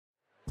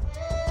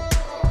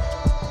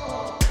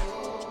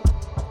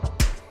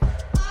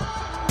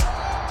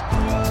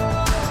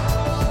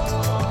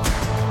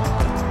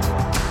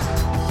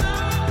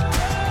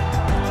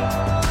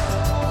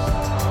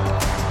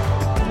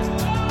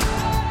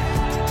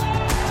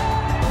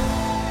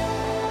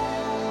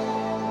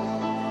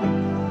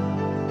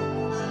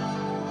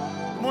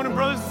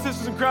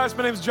sisters in Christ.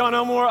 My name is John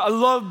Elmore. I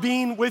love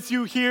being with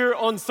you here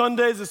on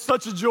Sundays. It's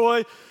such a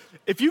joy.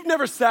 If you've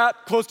never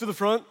sat close to the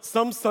front,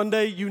 some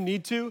Sunday you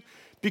need to,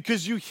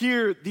 because you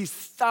hear these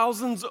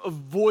thousands of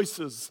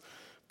voices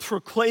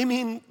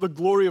proclaiming the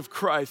glory of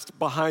Christ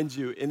behind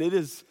you, and it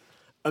is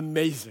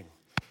amazing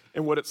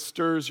in what it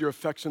stirs your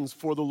affections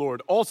for the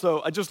Lord.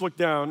 Also, I just looked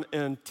down,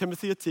 and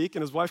Timothy Atik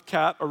and his wife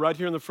Kat are right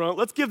here in the front.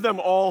 Let's give them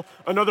all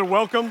another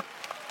welcome.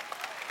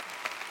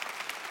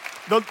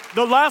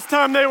 The last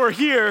time they were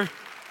here,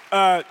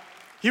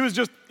 he was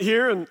just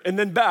here and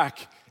then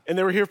back, and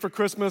they were here for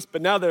Christmas,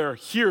 but now they're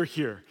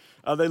here.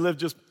 They live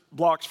just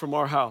blocks from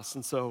our house,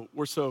 and so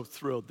we're so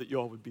thrilled that you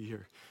all would be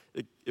here.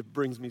 It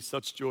brings me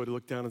such joy to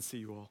look down and see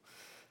you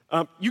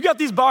all. You got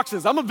these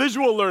boxes. I'm a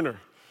visual learner.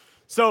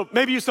 So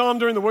maybe you saw them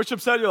during the worship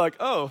set. You're like,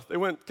 oh, they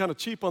went kind of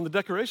cheap on the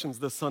decorations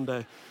this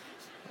Sunday.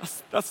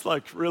 That's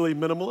like really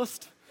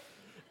minimalist.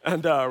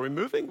 And are we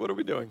moving? What are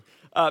we doing?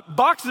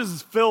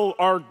 Boxes fill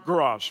our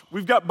garage.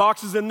 We've got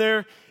boxes in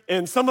there,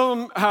 and some of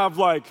them have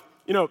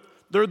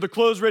they're the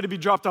clothes ready to be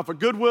dropped off at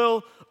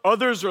Goodwill.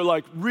 Others are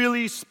like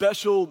really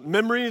special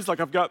memories. Like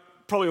I've got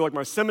probably like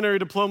my seminary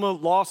diploma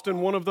lost in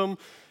one of them.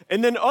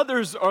 And then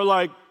others are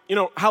like,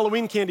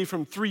 Halloween candy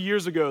from 3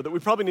 years ago that we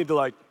probably need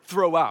to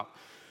throw out.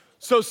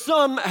 So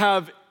some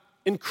have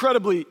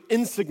incredibly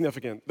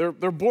insignificant. They're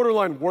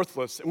borderline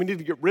worthless, and we need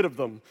to get rid of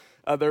them.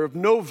 They're of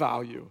no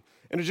value,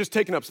 and are just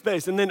taking up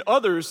space. And then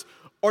others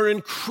are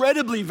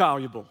incredibly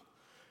valuable.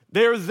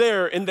 They're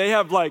there, and they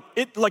have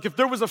if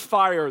there was a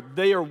fire,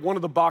 they are one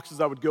of the boxes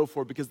I would go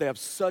for because they have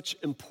such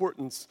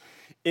importance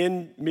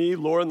in me,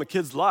 Laura, and the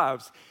kids'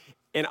 lives.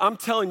 And I'm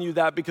telling you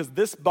that because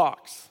this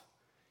box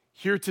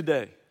here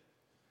today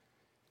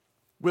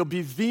will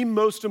be the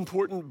most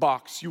important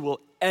box you will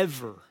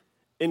ever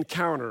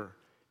encounter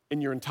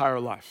in your entire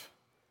life.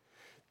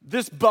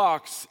 This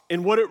box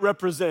and what it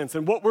represents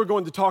and what we're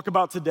going to talk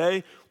about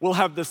today will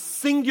have the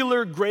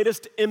singular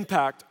greatest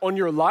impact on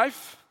your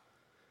life,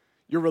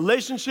 your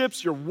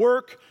relationships, your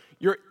work,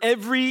 your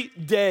every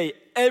day,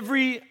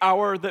 every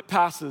hour that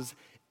passes,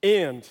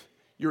 and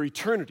your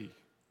eternity,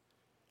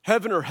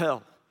 heaven or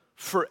hell,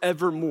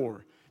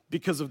 forevermore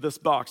because of this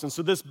box. And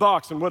so this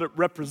box and what it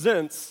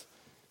represents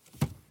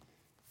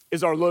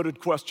is our loaded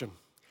question.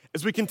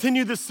 As we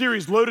continue this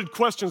series, Loaded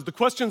Questions, the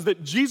questions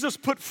that Jesus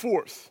put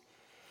forth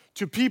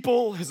to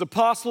people, his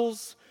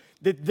apostles,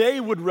 that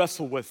they would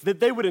wrestle with, that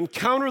they would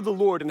encounter the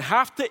Lord and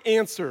have to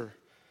answer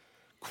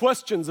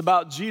questions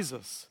about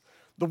Jesus.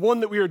 The one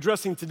that we are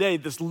addressing today,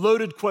 this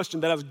loaded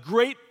question that has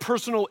great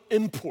personal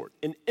import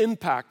and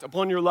impact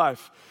upon your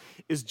life,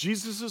 is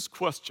Jesus'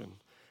 question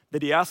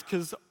that he asked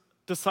his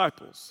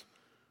disciples,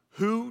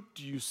 "Who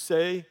do you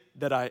say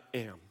that I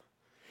am?"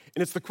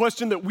 And it's the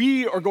question that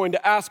we are going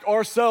to ask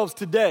ourselves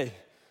today,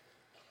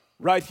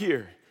 right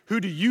here.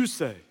 Who do you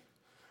say?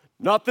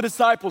 Not the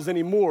disciples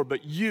anymore,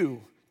 but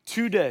you,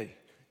 today,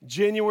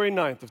 January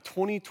 9th of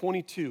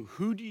 2022,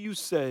 who do you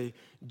say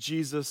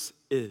Jesus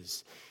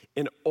is?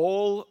 And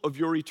all of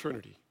your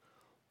eternity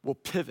will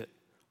pivot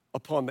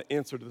upon the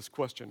answer to this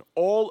question.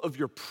 All of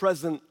your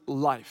present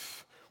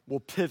life will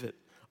pivot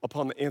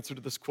upon the answer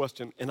to this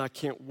question, and I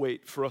can't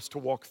wait for us to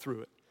walk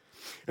through it.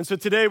 And so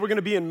today we're going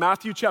to be in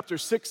Matthew chapter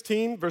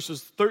 16,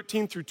 verses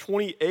 13 through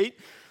 28.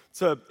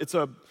 It's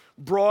a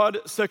broad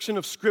section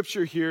of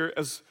scripture here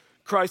as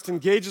Christ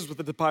engages with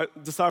the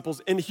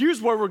disciples. And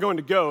here's where we're going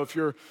to go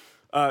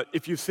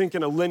if you think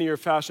in a linear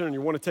fashion and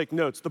you want to take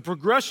notes. The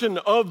progression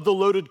of the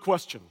loaded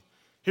question,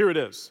 here it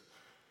is,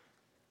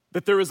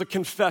 that there is a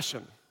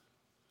confession.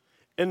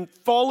 And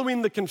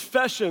following the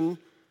confession,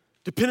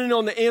 depending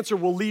on the answer,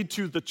 will lead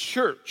to the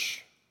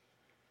church.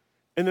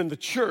 And then the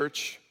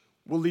church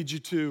will lead you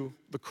to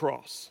the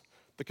cross.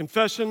 The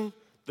confession,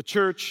 the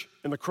church,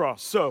 and the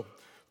cross. So,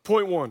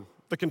 point one,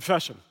 the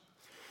confession.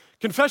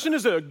 Confession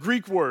is a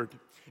Greek word.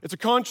 It's a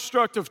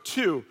construct of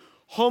two,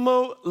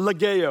 homo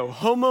legeo.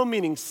 Homo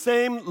meaning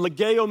same,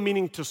 legeo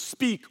meaning to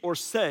speak or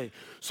say.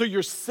 So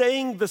you're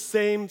saying the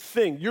same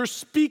thing. You're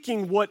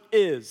speaking what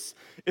is.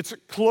 It's a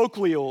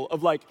colloquial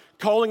of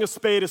calling a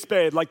spade,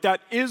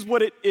 that is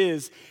what it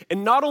is.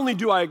 And not only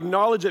do I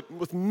acknowledge it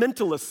with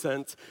mental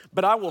assent,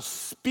 but I will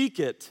speak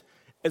it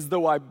as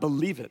though I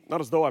believe it. Not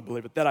as though I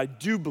believe it, that I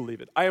do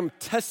believe it. I am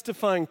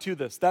testifying to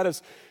this. That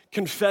is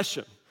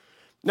confession.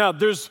 Now,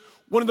 there's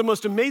one of the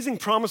most amazing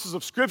promises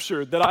of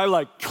Scripture that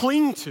I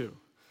cling to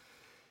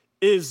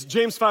is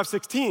James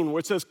 5:16, where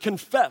it says,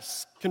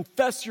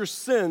 confess your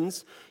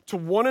sins to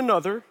one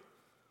another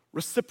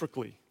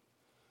reciprocally,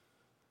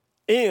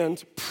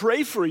 and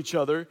pray for each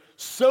other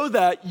so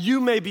that you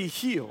may be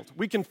healed.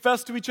 We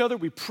confess to each other,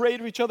 we pray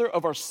to each other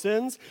of our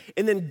sins,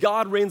 and then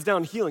God rains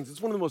down healings.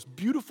 It's one of the most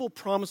beautiful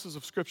promises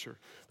of Scripture,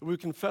 that we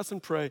confess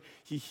and pray,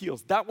 he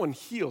heals. That one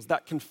heals.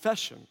 That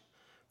confession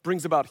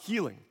brings about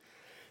healing.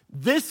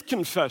 This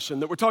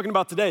confession that we're talking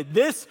about today,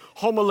 this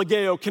homo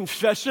legeo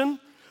confession,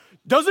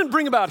 doesn't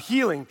bring about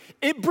healing.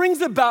 It brings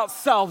about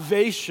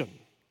salvation.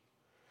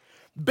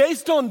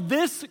 Based on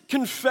this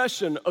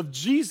confession of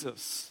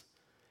Jesus,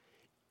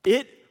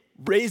 it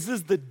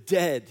raises the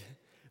dead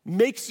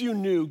makes you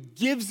new,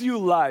 gives you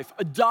life,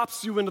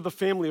 adopts you into the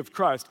family of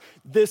Christ.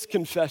 This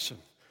confession,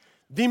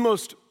 the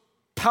most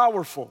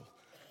powerful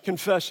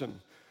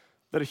confession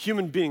that a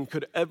human being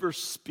could ever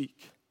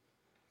speak.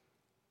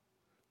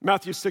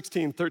 Matthew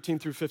 16, 13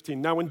 through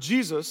 15. Now when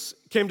Jesus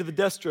came to the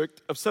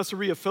district of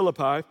Caesarea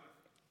Philippi,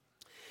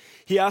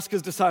 he asked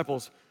his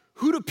disciples,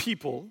 "Who do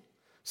people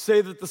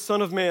say that the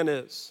Son of Man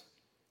is?"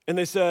 And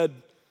they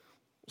said,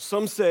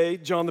 "Some say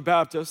John the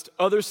Baptist,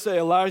 others say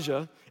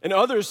Elijah, and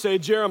others say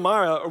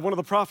Jeremiah or one of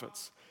the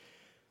prophets."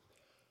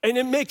 And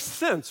it makes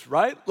sense,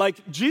 right?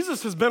 Like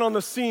Jesus has been on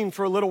the scene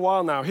for a little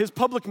while now. His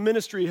public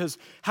ministry has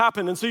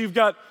happened. And so you've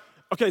got,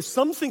 okay,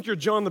 some think you're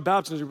John the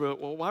Baptist.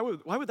 Well, why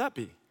would that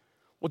be?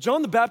 Well,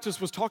 John the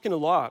Baptist was talking a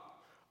lot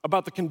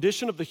about the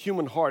condition of the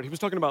human heart. He was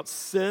talking about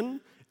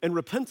sin and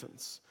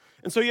repentance.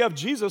 And so you have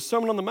Jesus,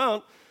 Sermon on the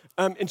Mount,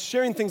 and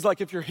sharing things like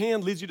if your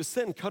hand leads you to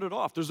sin, cut it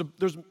off. There's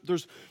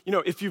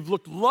if you've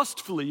looked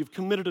lustfully, you've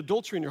committed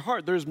adultery in your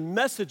heart. There's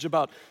message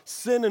about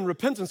sin and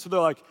repentance. So they're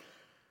like,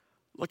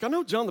 I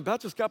know John the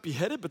Baptist got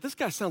beheaded, but this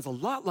guy sounds a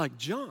lot like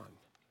John.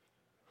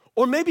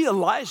 Or maybe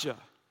Elijah.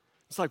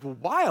 It's like, well,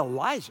 why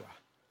Elijah?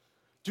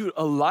 Dude,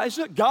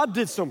 Elijah, God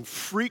did some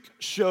freak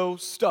show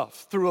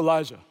stuff through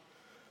Elijah.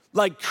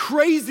 Like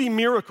crazy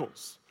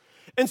miracles.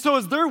 And so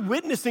as they're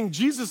witnessing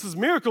Jesus'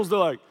 miracles, they're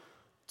like,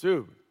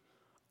 dude,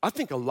 I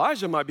think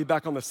Elijah might be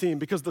back on the scene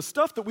because the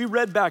stuff that we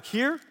read back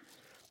here,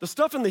 the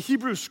stuff in the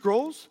Hebrew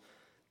scrolls,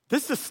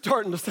 this is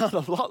starting to sound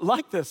a lot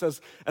like this as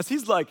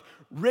he's like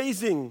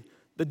raising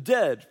the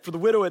dead for the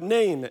widow at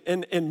Nain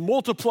and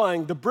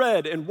multiplying the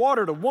bread and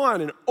water to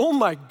wine. And oh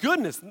my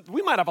goodness,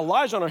 we might have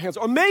Elijah on our hands.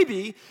 Or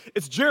maybe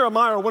it's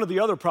Jeremiah or one of the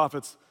other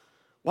prophets.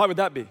 Why would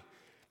that be?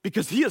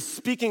 Because he is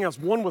speaking as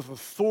one with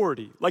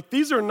authority. Like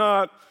these are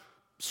not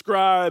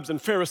scribes and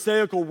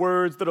Pharisaical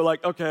words that are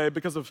like, okay,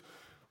 because of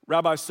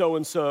Rabbi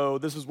so-and-so,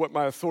 this is what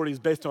my authority is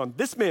based on.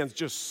 This man's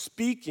just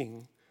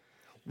speaking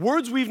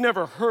words we've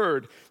never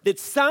heard that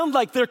sound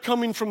like they're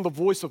coming from the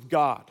voice of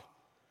God.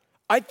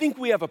 I think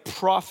we have a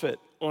prophet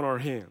on our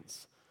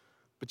hands.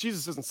 But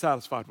Jesus isn't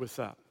satisfied with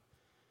that.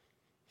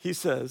 He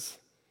says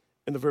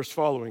in the verse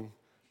following,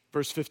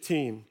 verse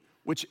 15,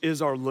 which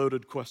is our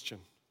loaded question.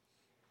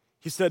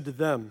 He said to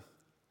them,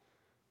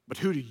 "But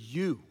who do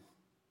you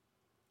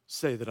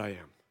say that I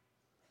am?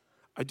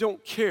 I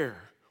don't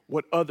care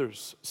what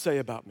others say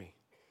about me."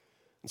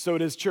 And so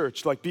it is,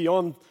 church, like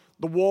beyond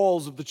the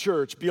walls of the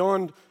church,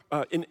 beyond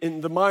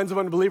in the minds of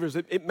unbelievers,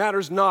 it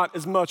matters not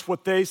as much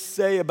what they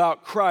say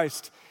about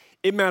Christ.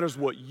 It matters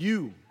what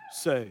you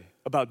say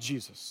about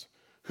Jesus.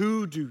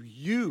 Who do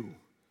you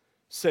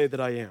say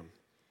that I am?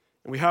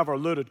 And we have our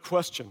loaded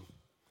question.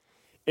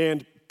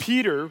 And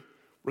Peter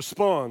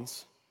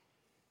responds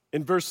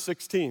in verse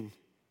 16,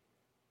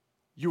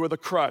 "You are the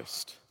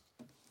Christ,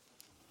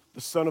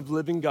 the Son of the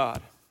living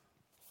God."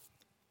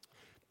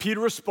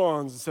 Peter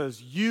responds and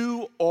says,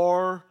 "You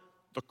are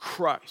the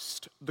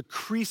Christ, the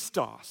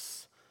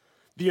Christos,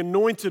 the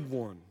anointed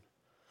one."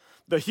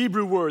 The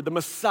Hebrew word, the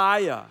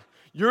Messiah.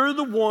 You're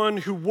the one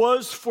who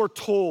was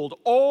foretold.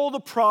 All the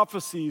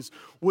prophecies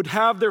would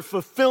have their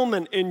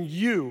fulfillment in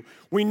you.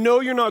 We know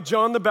you're not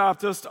John the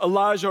Baptist,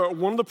 Elijah, or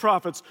one of the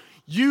prophets.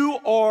 You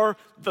are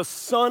the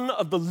Son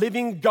of the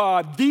living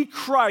God, the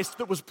Christ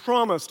that was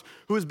promised,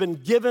 who has been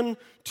given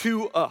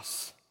to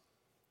us.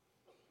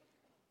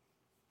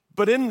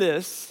 But in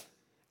this,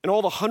 and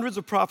all the hundreds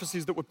of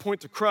prophecies that would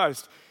point to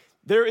Christ,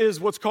 there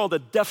is what's called a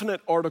definite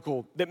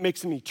article that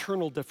makes an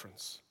eternal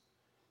difference.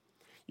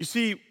 You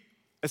see,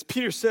 as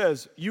Peter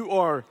says, you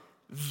are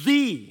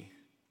the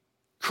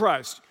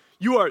Christ.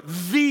 You are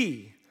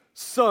the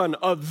Son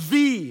of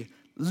the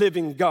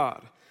living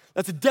God.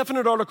 That's a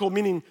definite article,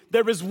 meaning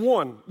there is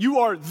one. You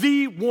are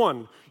the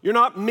one. You're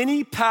not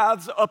many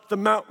paths up the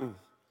mountain.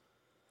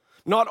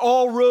 Not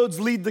all roads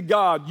lead to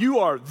God. You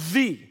are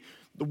the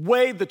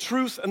way, the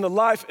truth, and the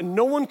life, and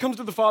no one comes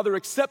to the Father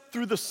except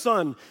through the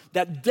Son.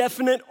 That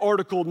definite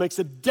article makes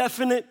a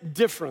definite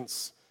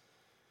difference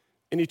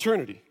in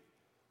eternity.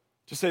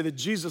 To say that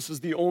Jesus is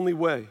the only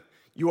way.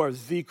 You are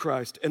the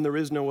Christ, and there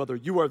is no other.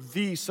 You are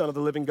the Son of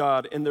the living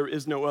God, and there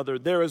is no other.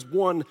 There is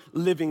one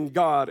living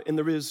God, and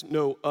there is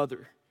no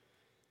other.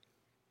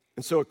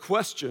 And so a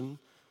question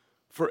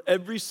for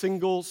every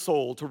single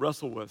soul to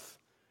wrestle with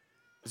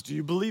is, do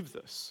you believe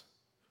this?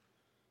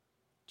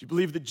 Do you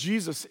believe that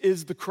Jesus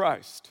is the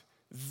Christ,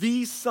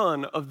 the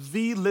Son of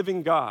the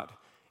living God,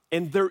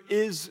 and there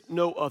is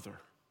no other?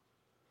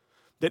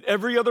 That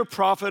every other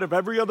prophet of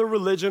every other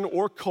religion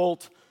or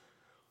cult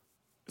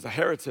is a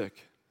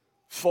heretic,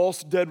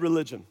 false, dead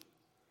religion,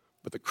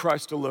 but that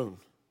Christ alone.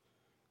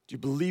 Do you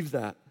believe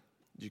that?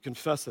 Do you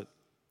confess it?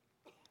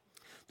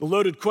 The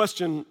loaded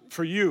question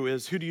for you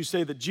is, who do you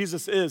say that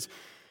Jesus is?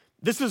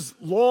 This has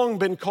long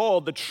been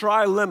called the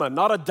trilemma,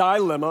 not a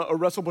dilemma, a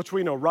wrestle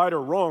between a right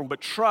or wrong, but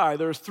tri.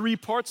 There's three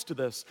parts to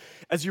this.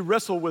 As you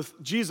wrestle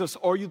with Jesus,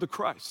 are you the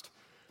Christ?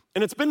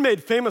 And it's been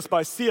made famous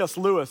by C.S.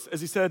 Lewis,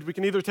 as he said, we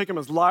can either take him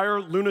as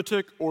liar,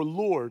 lunatic, or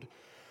Lord.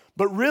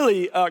 But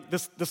really,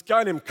 this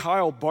guy named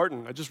Kyle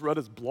Barton, I just read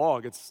his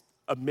blog, it's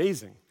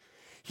amazing.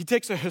 He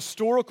takes a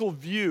historical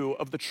view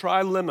of the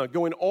trilemma,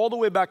 going all the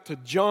way back to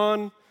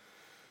John,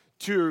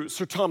 to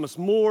Sir Thomas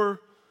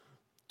More,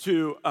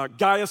 to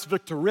Gaius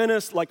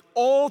Victorinus. Like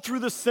all through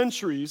the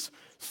centuries,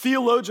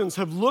 theologians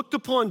have looked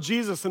upon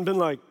Jesus and been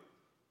like,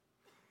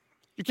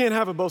 you can't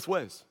have it both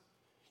ways.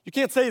 You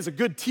can't say he's a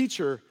good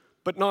teacher,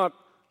 but not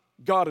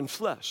God in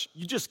flesh.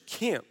 You just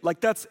can't.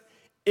 Like that's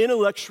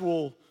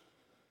intellectual,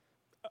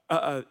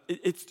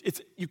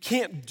 you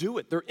can't do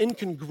it. They're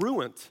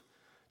incongruent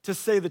to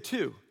say the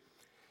two.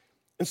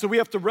 And so we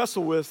have to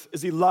wrestle with,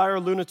 is he liar,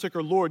 lunatic,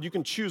 or Lord? You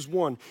can choose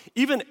one.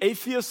 Even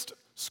atheist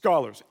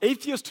scholars,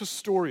 atheist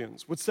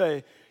historians would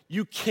say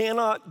you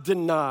cannot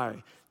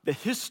deny the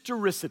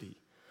historicity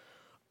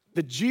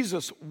that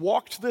Jesus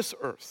walked this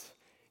earth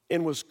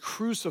and was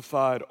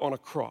crucified on a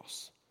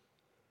cross.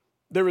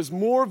 There is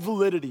more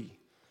validity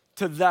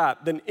to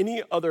that than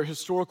any other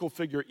historical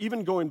figure,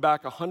 even going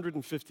back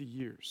 150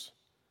 years.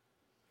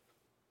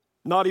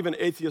 Not even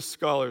atheist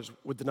scholars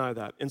would deny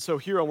that. And so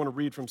here I want to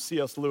read from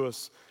C.S.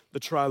 Lewis, The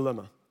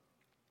Trilemma.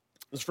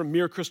 This is from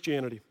Mere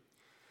Christianity.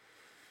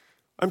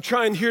 I'm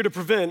trying here to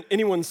prevent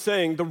anyone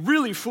saying the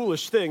really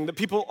foolish thing that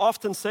people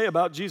often say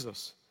about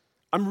Jesus.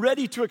 I'm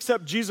ready to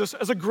accept Jesus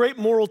as a great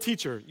moral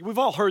teacher. We've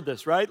all heard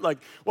this, right? Like,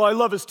 well, I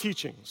love his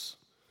teachings.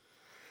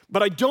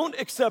 But I don't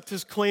accept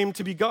his claim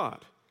to be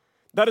God.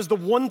 That is the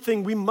one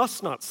thing we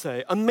must not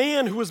say. A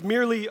man who was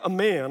merely a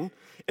man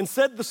and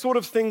said the sort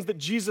of things that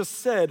Jesus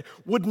said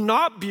would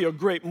not be a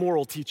great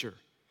moral teacher.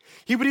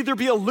 He would either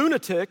be a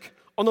lunatic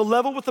on the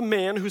level with a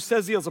man who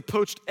says he has a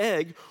poached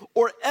egg,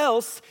 or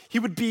else he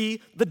would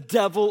be the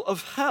devil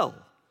of hell.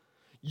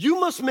 You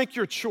must make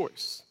your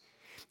choice.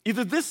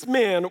 Either this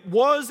man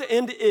was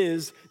and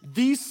is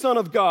the Son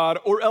of God,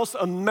 or else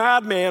a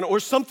madman or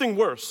something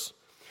worse.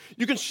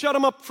 You can shut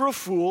him up for a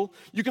fool.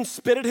 You can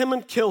spit at him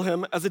and kill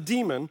him as a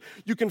demon.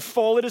 You can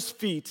fall at his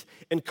feet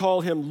and call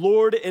him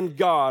Lord and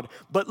God.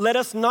 But let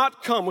us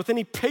not come with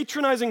any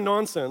patronizing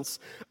nonsense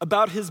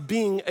about his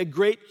being a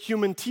great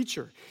human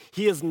teacher.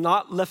 He has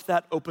not left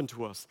that open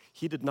to us.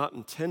 He did not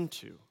intend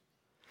to.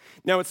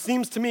 Now, it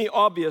seems to me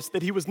obvious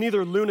that he was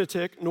neither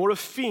lunatic nor a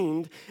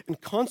fiend,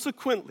 and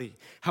consequently,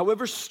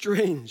 however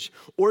strange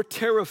or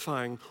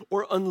terrifying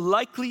or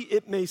unlikely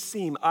it may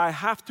seem, I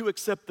have to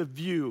accept the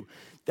view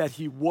that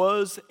he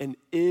was and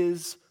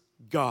is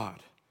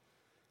God.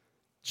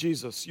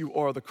 Jesus, you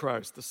are the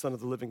Christ, the Son of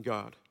the living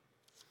God.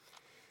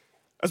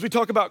 As we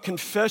talk about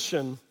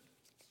confession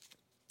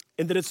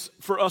and that it's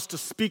for us to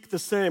speak the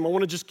same, I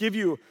want to just give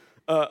you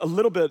a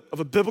little bit of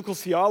a biblical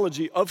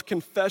theology of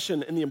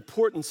confession and the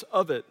importance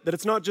of it, that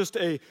it's not just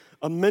a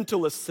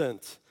mental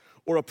assent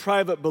or a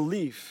private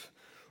belief.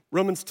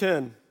 Romans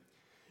 10,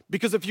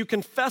 because if you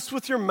confess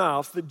with your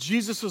mouth that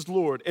Jesus is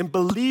Lord and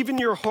believe in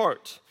your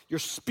heart, your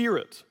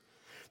spirit,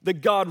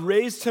 that God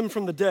raised him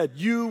from the dead,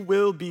 you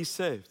will be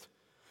saved.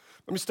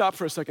 Let me stop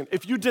for a second.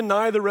 If you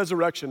deny the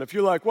resurrection, if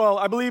you're like, well,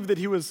 I believe that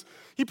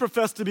he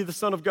professed to be the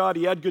Son of God,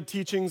 he had good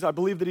teachings, I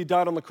believe that he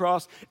died on the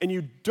cross, and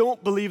you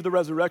don't believe the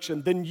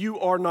resurrection, then you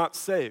are not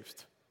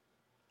saved.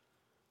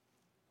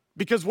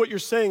 Because what you're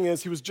saying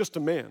is he was just a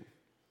man.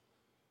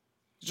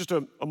 He's just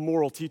a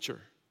moral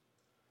teacher.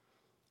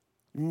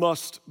 You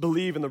must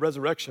believe in the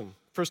resurrection.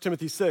 1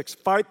 Timothy 6,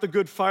 fight the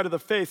good fight of the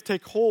faith,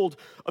 take hold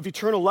of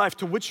eternal life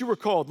to which you were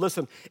called,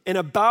 listen, and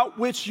about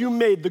which you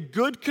made the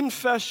good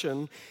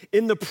confession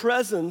in the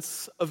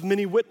presence of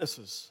many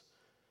witnesses.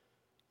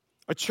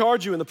 I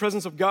charge you in the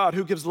presence of God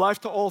who gives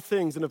life to all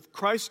things and of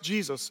Christ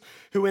Jesus,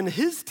 who in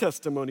his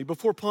testimony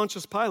before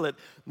Pontius Pilate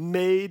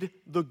made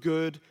the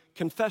good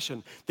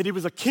confession, that he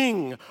was a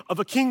king of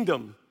a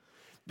kingdom,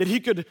 that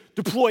he could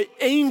deploy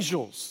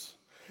angels,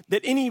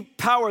 that any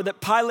power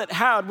that Pilate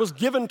had was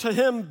given to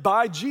him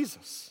by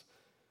Jesus.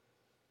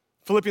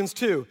 Philippians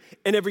 2,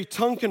 and every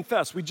tongue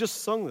confess, we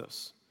just sung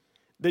this,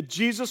 that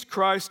Jesus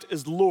Christ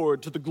is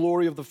Lord to the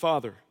glory of the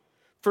Father.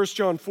 1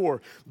 John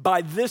 4,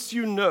 by this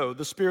you know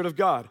the Spirit of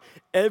God.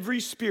 Every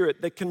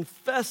spirit that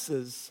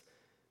confesses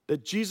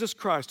that Jesus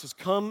Christ has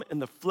come in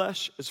the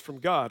flesh is from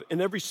God,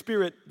 and every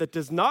spirit that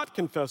does not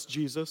confess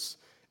Jesus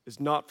is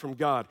not from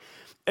God.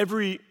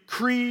 Every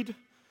creed,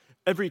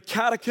 every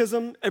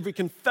catechism, every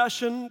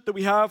confession that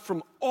we have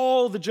from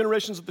all the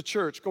generations of the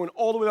church, going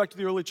all the way back to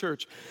the early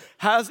church,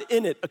 has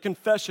in it a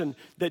confession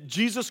that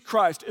Jesus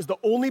Christ is the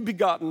only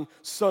begotten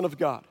Son of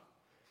God.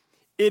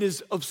 It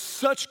is of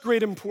such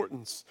great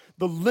importance,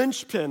 the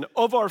linchpin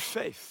of our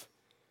faith.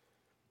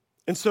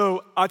 And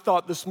so I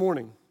thought this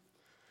morning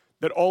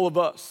that all of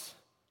us,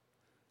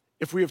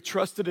 if we have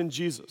trusted in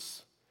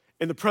Jesus,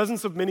 in the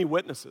presence of many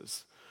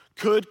witnesses,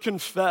 could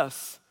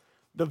confess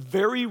the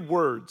very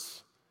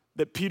words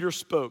that Peter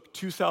spoke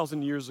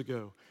 2,000 years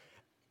ago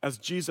as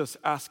Jesus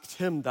asked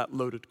him that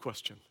loaded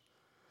question.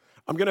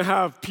 I'm going to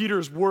have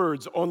Peter's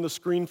words on the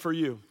screen for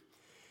you.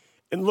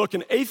 And look,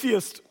 an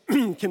atheist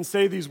can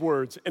say these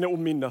words and it will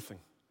mean nothing.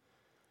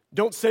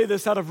 Don't say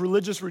this out of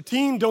religious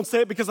routine. Don't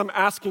say it because I'm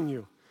asking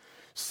you.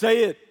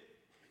 Say it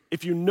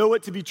if you know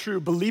it to be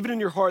true, believe it in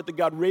your heart that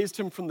God raised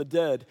him from the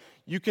dead,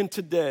 you can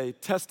today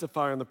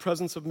testify in the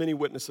presence of many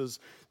witnesses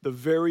the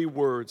very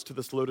words to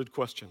this loaded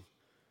question.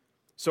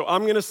 So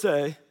I'm going to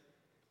say,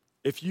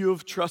 if you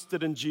have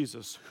trusted in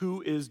Jesus,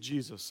 who is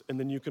Jesus? And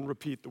then you can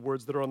repeat the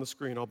words that are on the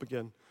screen. I'll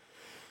begin.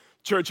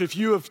 Church, if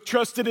you have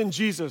trusted in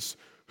Jesus,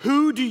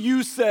 who do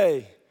you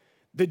say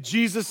that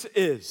Jesus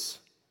is?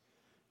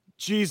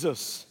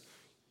 Jesus,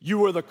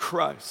 you are the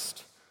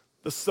Christ,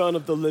 the Son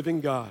of the living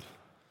God.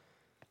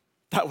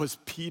 That was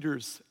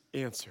Peter's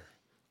answer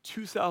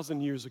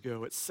 2,000 years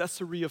ago at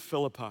Caesarea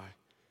Philippi.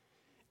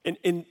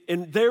 And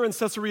there in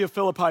Caesarea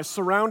Philippi,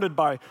 surrounded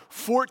by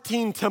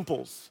 14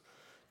 temples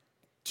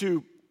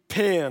to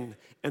Pan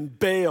and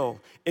Baal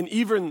and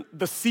even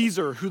the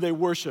Caesar who they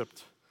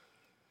worshiped.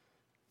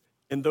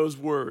 And those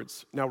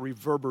words now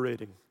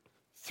reverberating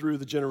through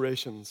the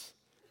generations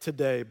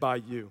today by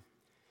you.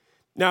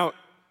 Now,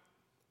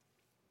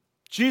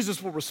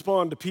 Jesus will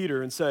respond to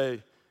Peter and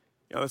say,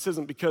 this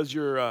isn't because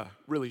you're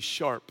really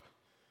sharp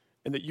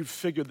and that you've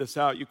figured this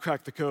out, you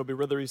cracked the code, but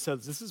rather he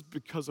says, this is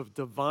because of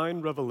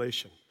divine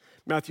revelation.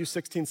 Matthew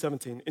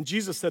 16:17. And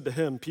Jesus said to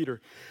him, Peter,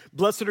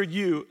 blessed are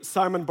you,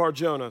 Simon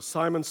Bar-Jonah,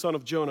 Simon son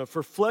of Jonah,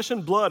 for flesh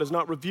and blood has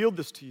not revealed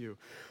this to you,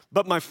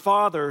 but my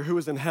Father who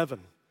is in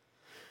heaven.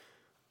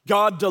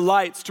 God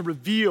delights to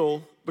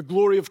reveal the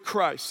glory of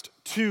Christ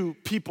to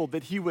people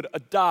that he would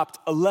adopt,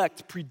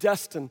 elect,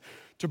 predestine,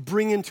 to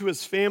bring into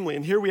his family.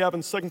 And here we have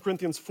in 2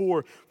 Corinthians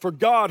 4, for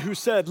God who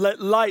said,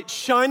 let light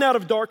shine out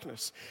of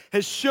darkness,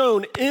 has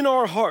shone in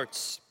our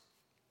hearts,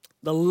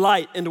 the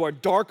light into our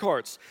dark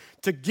hearts,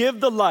 to give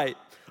the light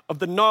of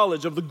the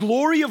knowledge of the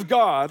glory of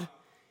God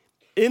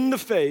in the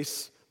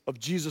face of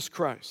Jesus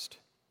Christ.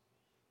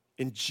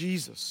 In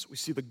Jesus, we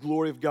see the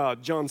glory of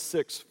God. John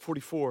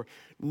 6:44.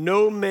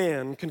 No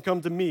man can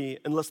come to me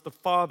unless the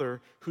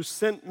Father who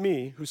sent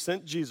me, who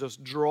sent Jesus,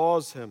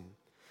 draws him.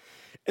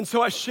 And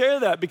so I share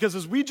that because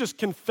as we just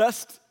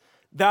confessed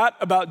that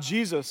about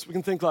Jesus, we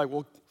can think like,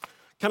 well,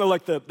 kind of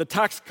like the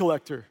tax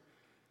collector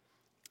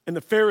and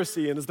the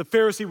Pharisee. And as the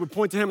Pharisee would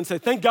point to him and say,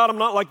 thank God I'm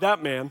not like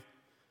that man.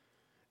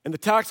 And the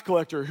tax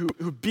collector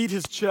who beat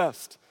his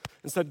chest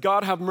and said,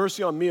 God, have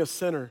mercy on me, a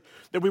sinner.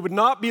 That we would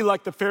not be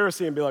like the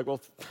Pharisee and be like,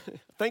 well,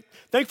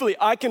 thankfully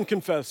I can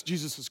confess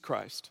Jesus is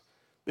Christ,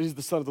 that he's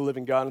the Son of the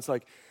living God. And it's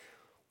like,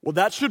 well,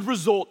 that should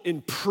result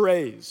in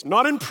praise,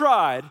 not in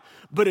pride,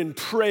 but in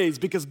praise,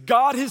 because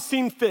God has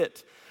seen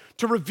fit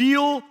to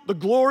reveal the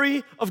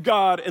glory of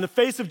God in the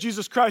face of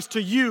Jesus Christ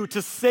to you,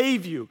 to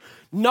save you,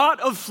 not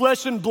of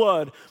flesh and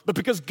blood, but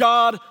because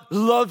God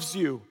loves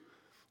you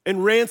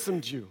and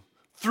ransomed you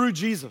through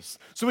Jesus.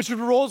 So it should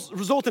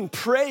result in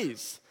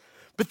praise.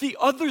 But the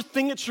other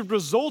thing it should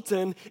result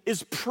in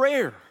is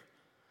prayer.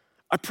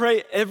 I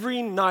pray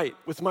every night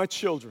with my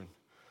children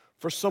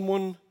for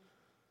someone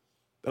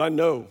that I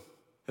know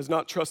has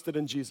not trusted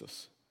in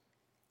Jesus.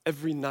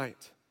 Every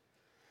night.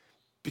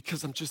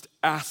 Because I'm just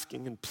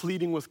asking and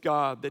pleading with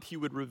God that he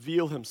would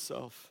reveal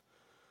himself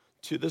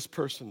to this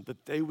person,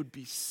 that they would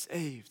be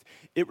saved.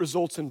 It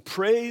results in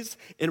praise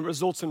and it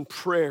results in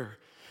prayer.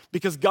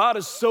 Because God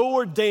is so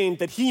ordained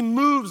that he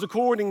moves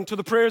according to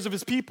the prayers of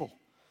his people.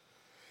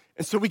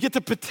 And so we get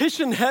to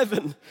petition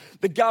heaven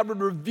that God would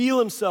reveal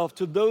himself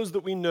to those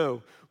that we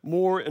know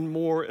more and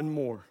more and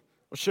more.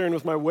 I was sharing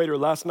with my waiter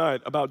last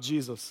night about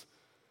Jesus.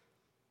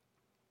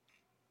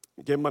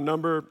 I gave him my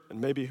number, and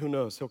maybe, who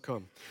knows, he'll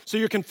come. So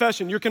your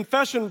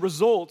confession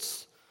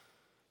results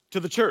to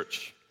the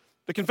church.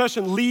 The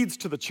confession leads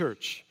to the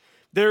church.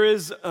 There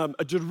is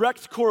a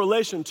direct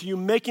correlation to you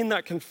making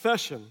that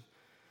confession,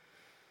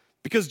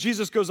 because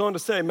Jesus goes on to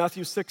say,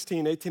 Matthew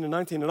 16:18 and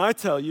 19, and I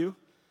tell you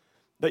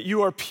that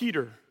you are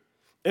Peter,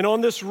 and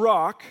on this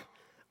rock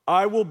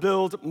I will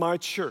build my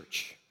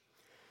church.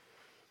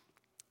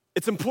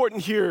 It's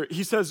important here.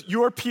 He says,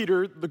 you are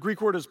Peter. The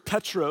Greek word is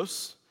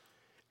Petros.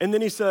 And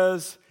then he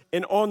says,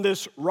 and on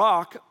this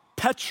rock,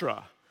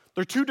 Petra.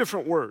 They're two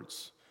different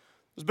words.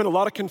 There's been a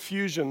lot of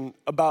confusion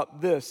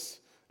about this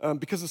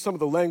because of some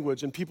of the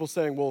language and people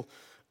saying, well,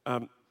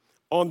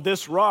 on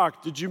this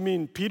rock, did you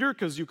mean Peter?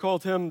 Because you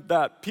called him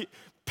that.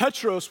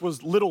 Petros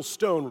was little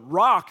stone.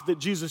 Rock that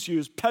Jesus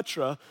used,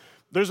 Petra.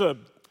 There's a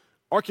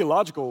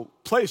archaeological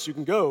place you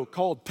can go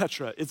called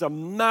Petra. It's a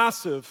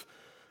massive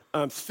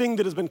thing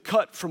that has been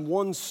cut from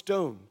one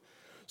stone.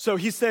 So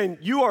he's saying,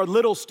 you are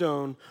little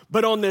stone,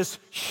 but on this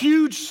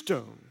huge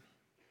stone,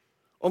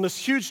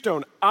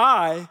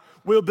 I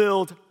will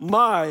build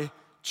my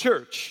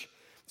church.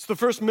 It's the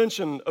first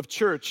mention of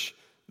church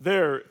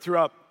there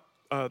throughout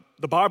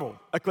the Bible,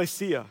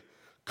 ecclesia,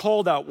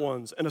 called out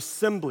ones, an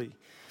assembly.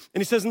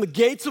 And he says, and the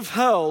gates of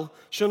hell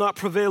shall not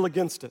prevail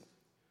against it.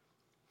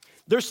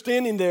 They're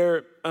standing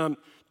there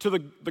to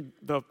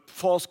the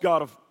false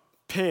god of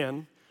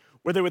Pan,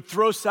 where they would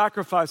throw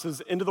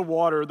sacrifices into the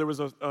water. There was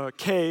a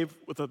cave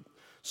with a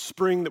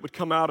spring that would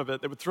come out of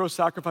it. They would throw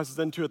sacrifices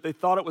into it. They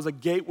thought it was a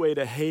gateway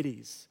to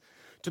Hades,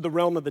 to the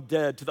realm of the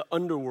dead, to the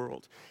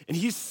underworld. And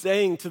he's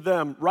saying to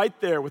them right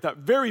there with that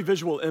very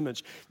visual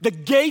image, the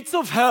gates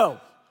of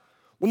hell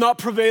will not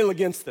prevail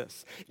against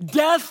this.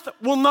 Death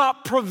will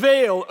not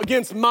prevail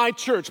against my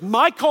church,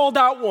 my called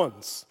out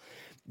ones.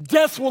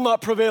 Death will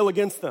not prevail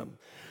against them.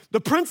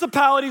 The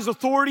principalities,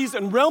 authorities,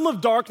 and realm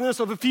of darkness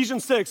of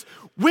Ephesians 6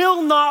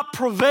 will not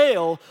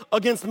prevail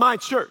against my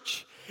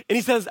church. And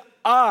he says,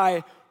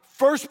 I,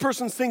 first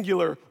person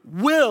singular,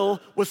 will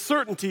with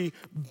certainty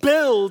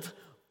build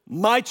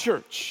my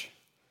church.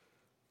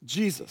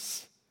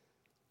 Jesus.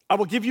 I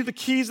will give you the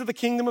keys of the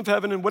kingdom of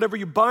heaven, and whatever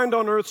you bind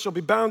on earth shall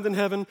be bound in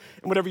heaven,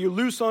 and whatever you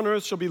loose on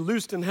earth shall be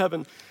loosed in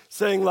heaven.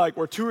 Saying like,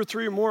 where 2 or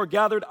 3 or more are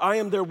gathered, I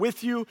am there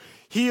with you.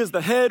 He is the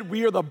head,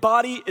 we are the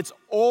body. It's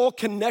all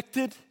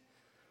connected,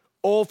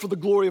 all for the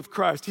glory of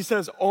Christ. He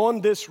says,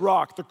 on this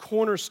rock, the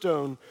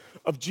cornerstone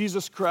of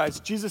Jesus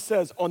Christ. Jesus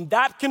says, on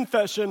that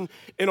confession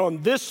and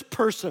on this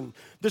person,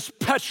 this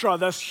Petra,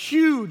 this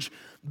huge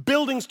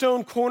building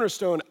stone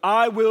cornerstone,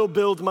 I will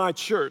build my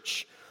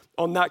church.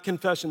 On that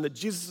confession that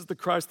Jesus is the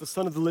Christ, the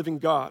Son of the living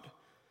God.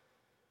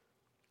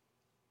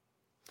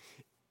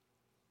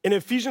 In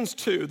Ephesians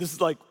 2, this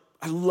is like,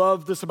 I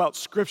love this about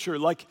Scripture.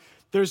 Like,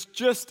 there's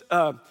just,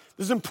 this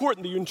is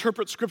important that you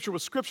interpret Scripture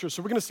with Scripture.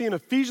 So we're going to see in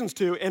Ephesians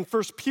 2 and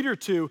 1 Peter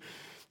 2,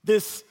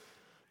 this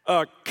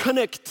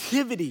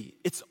connectivity.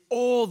 It's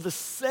all the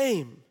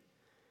same.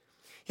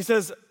 He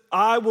says,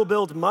 I will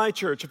build my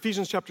church.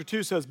 Ephesians chapter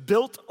 2 says,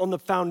 built on the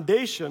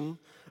foundation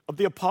of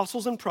the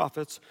apostles and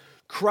prophets,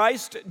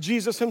 Christ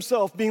Jesus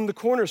himself being the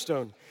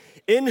cornerstone,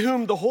 in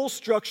whom the whole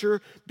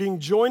structure being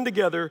joined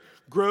together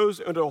grows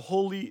into a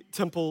holy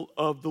temple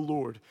of the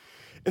Lord.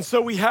 And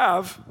so we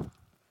have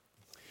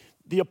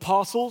the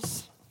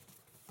apostles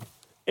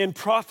and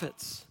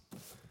prophets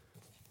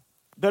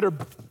that are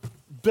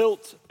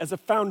built as a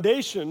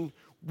foundation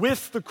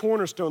with the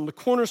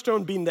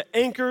cornerstone being the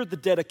anchor, the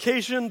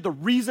dedication, the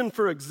reason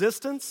for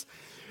existence.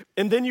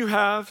 And then you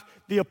have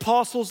the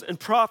apostles and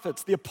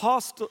prophets, the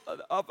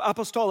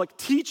apostolic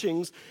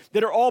teachings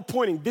that are all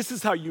pointing, this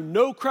is how you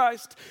know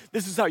Christ,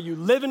 this is how you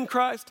live in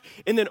Christ,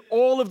 and then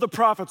all of the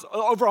prophets,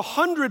 over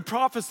 100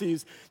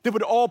 prophecies that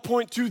would all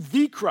point to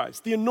the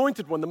Christ, the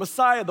anointed one, the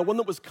Messiah, the one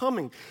that was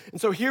coming.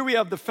 And so here we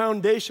have the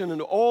foundation and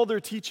all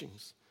their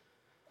teachings.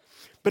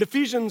 But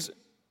Ephesians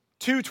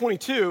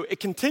 2:22,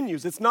 it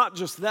continues. It's not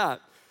just that.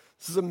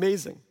 This is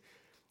amazing.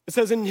 It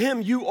says, in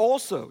him you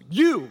also,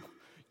 you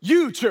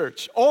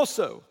church,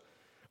 also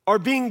are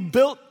being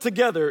built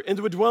together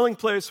into a dwelling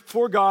place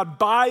for God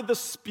by the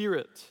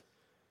Spirit.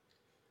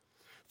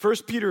 1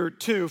 Peter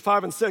 2,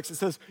 5 and 6, it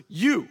says,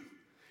 you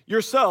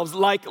yourselves,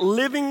 like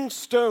living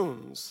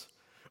stones,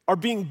 are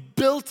being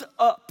built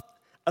up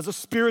as a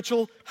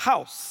spiritual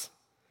house.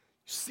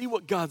 You see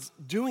what God's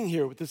doing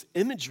here with this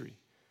imagery.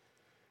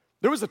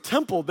 There was a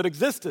temple that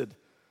existed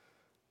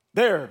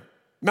there,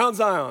 Mount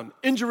Zion,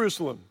 in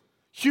Jerusalem,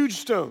 huge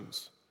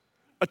stones,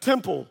 a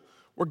temple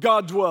where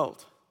God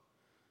dwelled.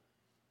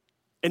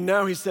 And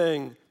now he's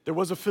saying, there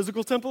was a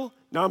physical temple,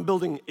 now I'm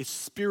building a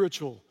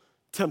spiritual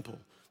temple,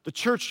 the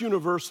church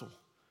universal,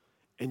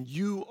 and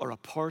you are a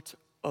part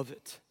of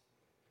it.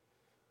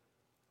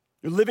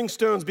 Your living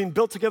stones being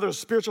built together as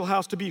a spiritual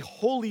house to be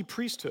holy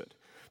priesthood,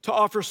 to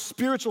offer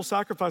spiritual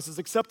sacrifices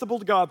acceptable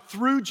to God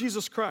through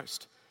Jesus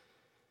Christ.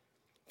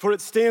 For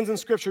it stands in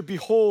Scripture,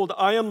 behold,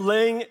 I am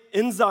laying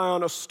in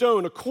Zion a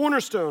stone, a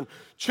cornerstone,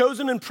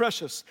 chosen and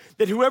precious,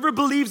 that whoever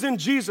believes in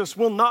Jesus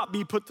will not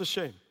be put to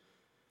shame.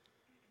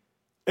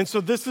 And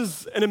so this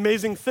is an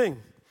amazing thing.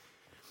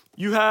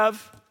 You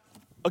have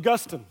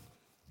Augustine,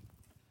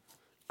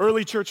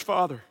 early church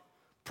father,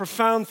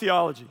 profound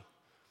theology,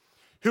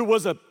 who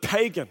was a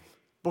pagan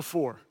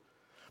before,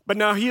 but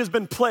now he has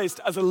been placed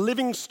as a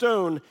living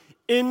stone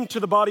into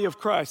the body of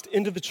Christ,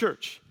 into the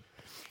church.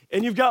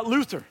 And you've got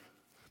Luther,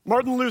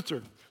 Martin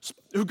Luther,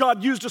 who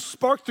God used to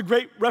spark the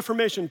Great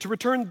Reformation, to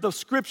return the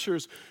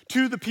Scriptures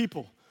to the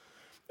people.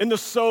 And the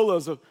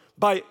solas of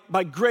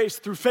by grace,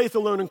 through faith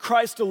alone, in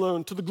Christ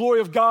alone, to the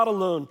glory of God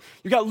alone.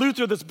 You've got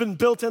Luther that's been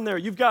built in there.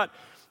 You've got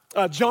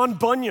John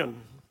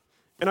Bunyan.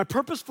 And I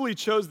purposefully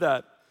chose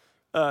that,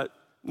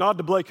 nod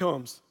to Blake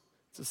Holmes.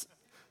 It's his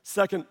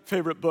second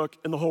favorite book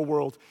in the whole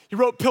world. He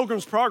wrote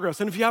Pilgrim's Progress,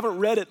 and if you haven't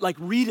read it,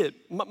 read it.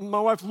 My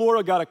wife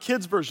Laura got a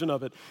kid's version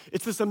of it.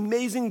 It's this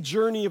amazing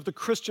journey of the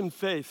Christian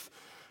faith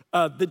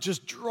that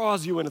just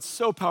draws you in. It's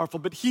so powerful,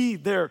 but he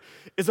there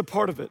is a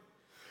part of it.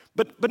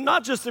 But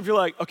not just if you're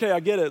like, okay, I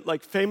get it,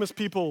 like famous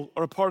people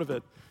are a part of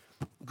it.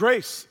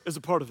 Grace is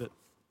a part of it.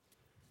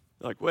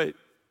 Like, wait,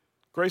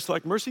 Grace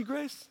like Mercy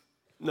Grace?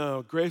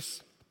 No,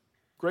 Grace,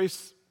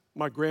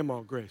 my grandma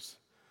Grace.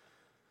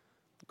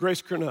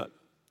 Grace Kernut,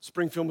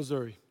 Springfield,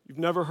 Missouri. You've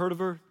never heard of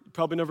her, you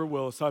probably never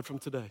will, aside from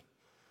today.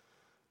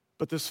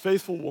 But this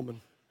faithful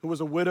woman, who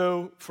was a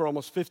widow for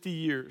almost 50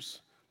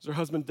 years, as her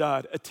husband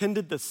died,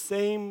 attended the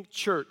same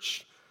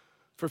church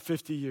for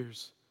 50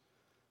 years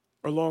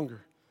or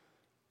longer.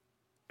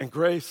 And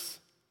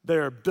Grace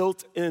there,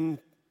 built into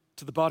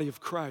the body of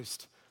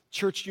Christ,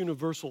 church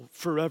universal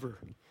forever.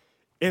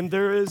 And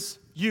there is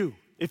you.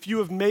 If you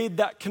have made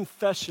that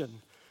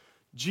confession,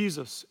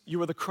 Jesus,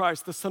 you are the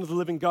Christ, the Son of the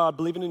living God,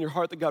 believing in your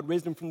heart that God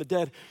raised him from the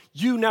dead,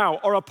 you now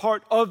are a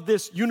part of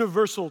this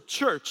universal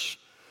church.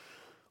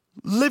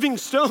 living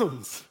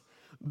stones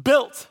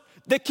built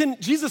that can,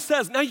 Jesus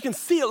says, now you can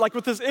see it like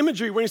with this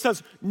imagery when he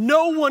says,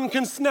 no one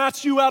can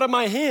snatch you out of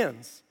my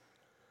hands.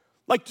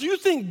 Like, do you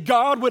think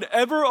God would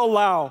ever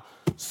allow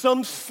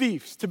some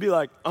thieves to be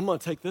like, I'm gonna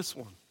take this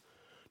one?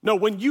 No,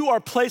 when you are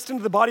placed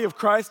into the body of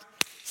Christ,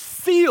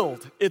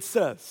 sealed, it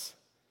says,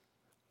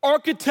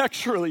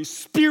 architecturally,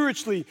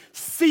 spiritually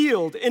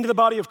sealed into the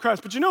body of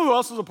Christ. But you know who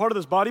else is a part of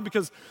this body?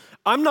 Because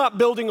I'm not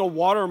building a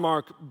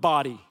watermark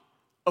body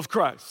of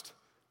Christ.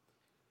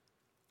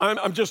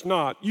 I'm just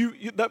not.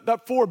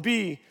 That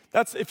 4B,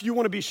 that's if you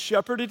want to be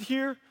shepherded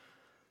here.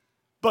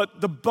 But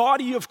the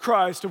body of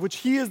Christ, of which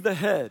he is the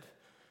head,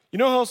 you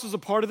know who else is a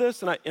part of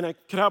this? And I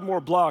could have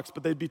more blocks,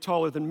 but they'd be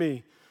taller than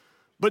me.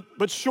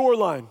 But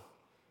Shoreline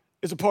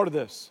is a part of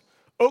this.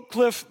 Oak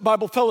Cliff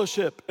Bible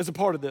Fellowship is a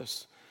part of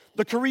this.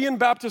 The Korean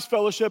Baptist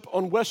Fellowship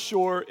on West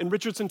Shore in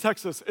Richardson,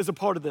 Texas is a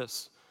part of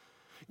this.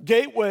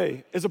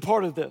 Gateway is a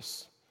part of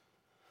this.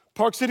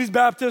 Park Cities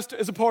Baptist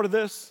is a part of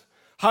this.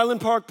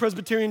 Highland Park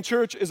Presbyterian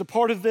Church is a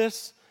part of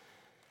this.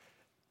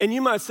 And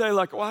you might say,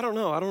 like, well, I don't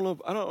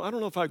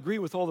know if I agree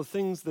with all the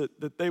things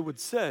that they would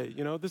say.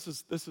 You know, this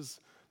is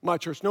my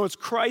church. No, it's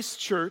Christ's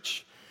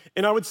church.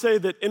 And I would say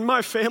that in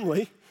my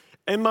family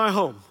and my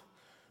home,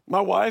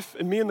 my wife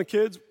and me and the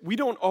kids, we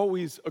don't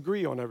always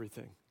agree on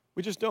everything.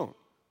 We just don't.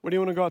 Where do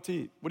you want to go out to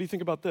eat? What do you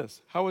think about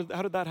this? How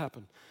did that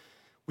happen?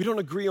 We don't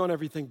agree on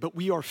everything, but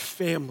we are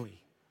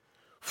family.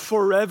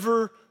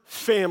 Forever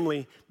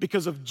family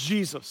because of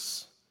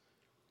Jesus.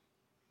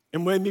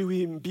 And may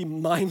we be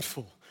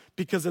mindful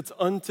because it's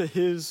unto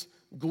his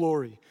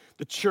glory.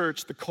 The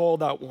church, the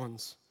called out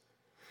ones.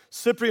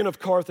 Cyprian of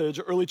Carthage,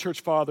 early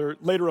church father,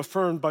 later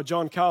affirmed by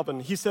John Calvin,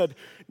 he said,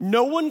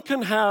 no one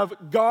can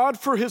have God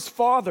for his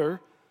father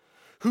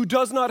who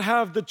does not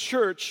have the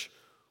church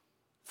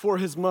for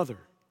his mother.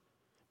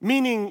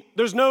 Meaning,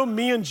 there's no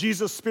me and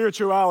Jesus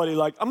spirituality.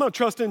 Like, I'm gonna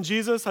trust in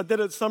Jesus. I did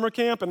it at summer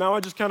camp, and now I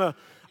just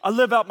I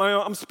live out my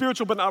own. I'm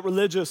spiritual, but not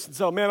religious. And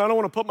so, man, I don't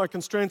wanna put my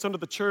constraints under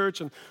the church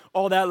and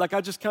all that. Like,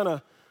 I just kind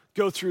of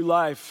go through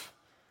life.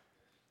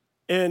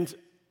 And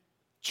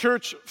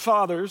church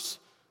fathers,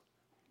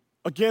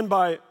 again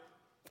by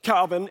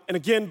Calvin, and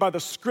again by the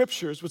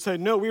scriptures, would say,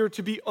 no, we are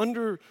to be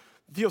under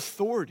the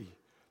authority,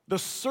 the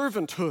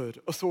servanthood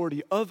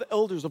authority of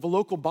elders of a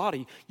local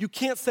body. You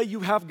can't say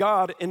you have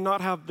God and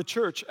not have the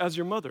church as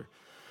your mother.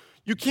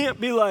 You can't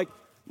be like,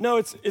 no,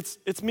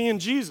 it's me and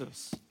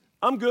Jesus.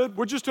 I'm good,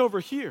 we're just over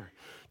here.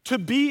 To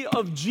be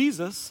of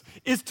Jesus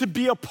is to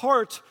be a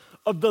part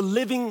of the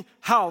living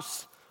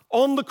house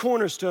on the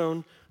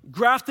cornerstone,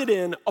 grafted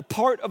in, a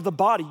part of the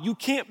body. You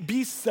can't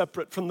be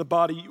separate from the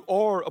body. You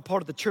are a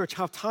part of the church.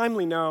 How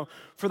timely now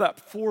for that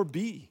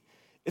 4B.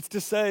 It's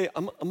to say,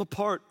 I'm a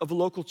part of a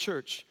local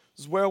church.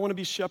 This is where I want to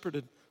be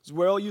shepherded. This is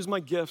where I'll use my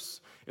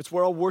gifts. It's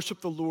where I'll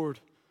worship the Lord.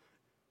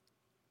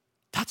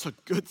 That's a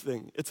good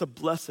thing. It's a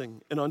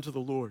blessing and unto the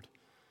Lord.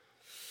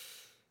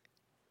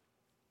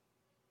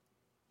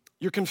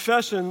 Your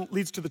confession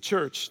leads to the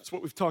church. It's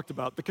what we've talked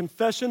about. The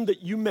confession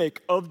that you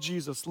make of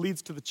Jesus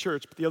leads to the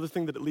church, but the other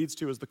thing that it leads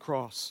to is the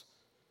cross.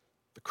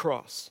 The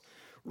cross.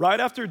 Right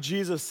after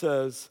Jesus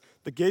says,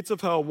 the gates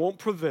of hell won't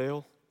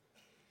prevail,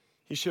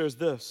 he shares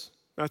this,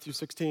 Matthew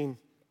 16,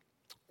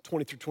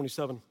 20 through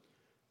 27,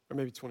 or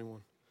maybe 21.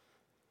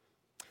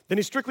 Then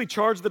he strictly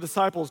charged the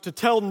disciples to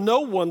tell no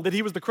one that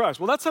he was the Christ.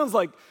 Well, that sounds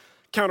like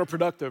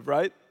counterproductive,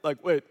 right?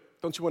 Like, wait,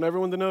 don't you want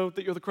everyone to know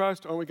that you're the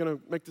Christ? Aren't we going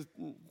to make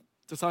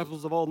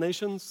disciples of all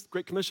nations,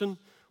 Great Commission?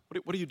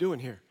 What are you doing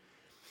here?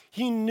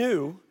 He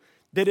knew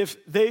that if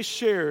they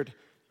shared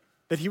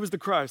that he was the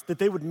Christ, that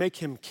they would make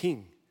him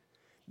king.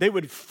 They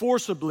would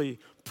forcibly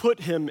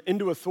put him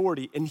into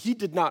authority, and he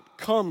did not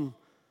come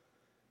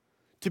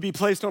to be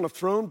placed on a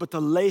throne, but to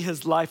lay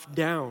his life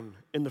down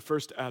in the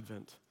first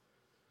advent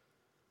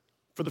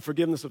for the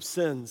forgiveness of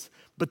sins.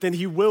 But then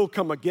he will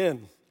come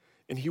again,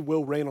 and he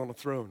will reign on a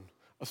throne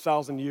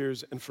 1,000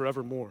 years and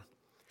forevermore.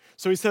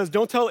 So he says,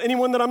 don't tell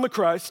anyone that I'm the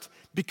Christ,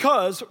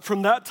 because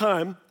from that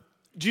time,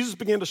 Jesus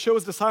began to show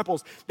his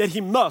disciples that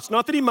he must,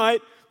 not that he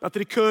might, not that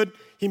he could,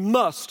 he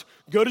must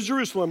go to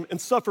Jerusalem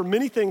and suffer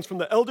many things from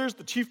the elders,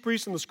 the chief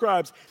priests, and the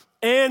scribes,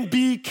 and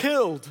be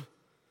killed.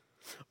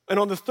 And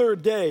on the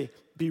third day,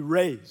 be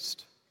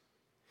raised.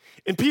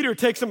 And Peter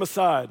takes him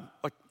aside.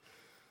 Like,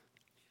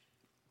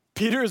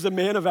 Peter is a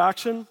man of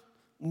action.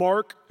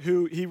 Mark,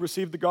 who he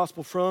received the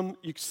gospel from,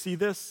 you see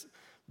this,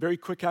 very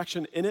quick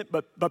action in it,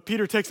 but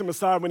Peter takes him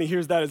aside when he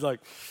hears that. He's like,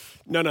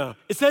 no.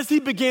 It says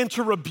he began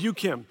to rebuke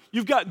him.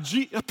 You've got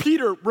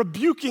Peter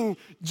rebuking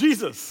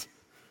Jesus.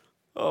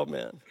 Oh,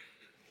 man.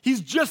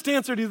 He's just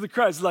answered he's the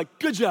Christ. He's like,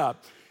 good job.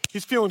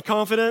 He's feeling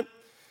confident.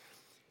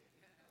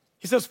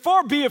 He says,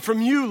 far be it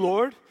from you,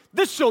 Lord.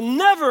 This shall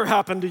never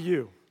happen to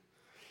you.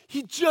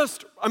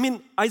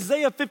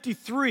 Isaiah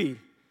 53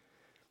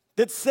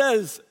 that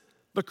says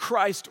the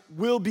Christ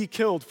will be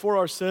killed for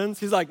our sins.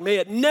 He's like, may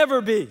it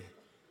never be.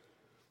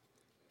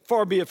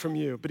 Far be it from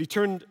you. But he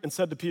turned and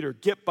said to Peter,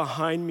 get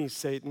behind me,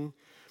 Satan,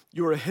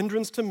 You are a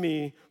hindrance to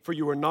me, for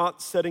you are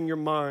not setting your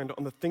mind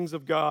on the things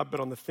of God, but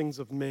on the things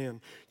of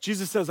man.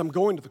 Jesus says, I'm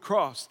going to the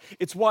cross.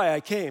 It's why I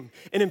came.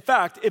 And in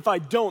fact, if I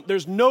don't,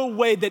 there's no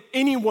way that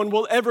anyone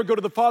will ever go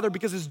to the Father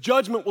because his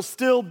judgment will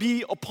still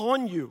be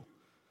upon you.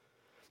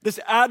 This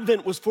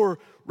Advent was for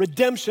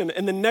redemption,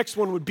 and the next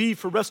one would be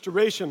for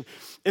restoration.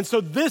 And so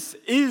this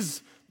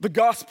is the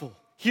gospel.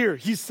 Here,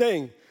 he's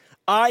saying,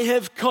 I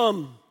have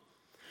come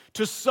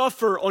to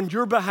suffer on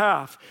your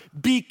behalf,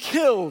 be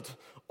killed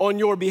on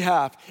your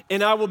behalf,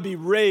 and I will be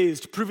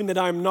raised, proving that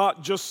I am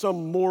not just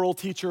some moral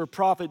teacher or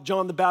prophet,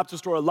 John the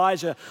Baptist or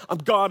Elijah. I'm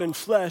God in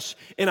flesh,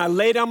 and I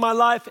lay down my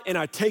life, and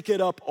I take it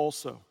up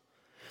also.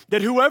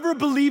 That whoever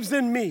believes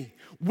in me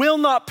will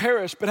not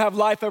perish, but have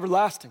life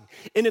everlasting.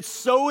 And it's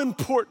so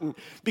important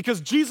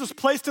because Jesus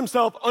placed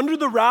himself under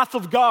the wrath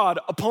of God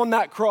upon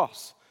that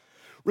cross,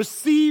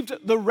 received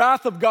the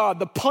wrath of God,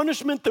 the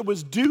punishment that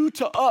was due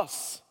to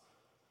us,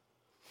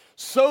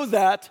 so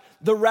that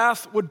the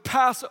wrath would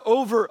pass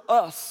over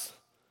us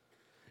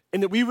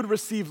and that we would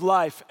receive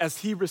life as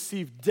he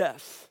received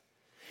death.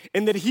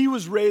 And that he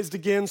was raised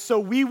again so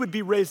we would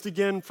be raised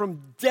again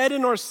from dead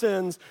in our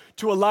sins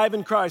to alive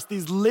in Christ,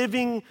 these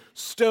living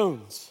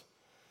stones.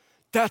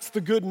 That's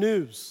the good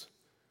news.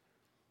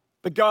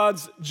 But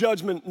God's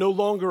judgment no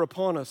longer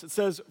upon us. It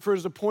says, for it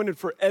is appointed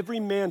for every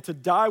man to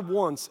die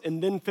once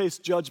and then face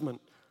judgment,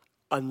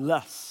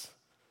 unless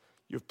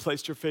you've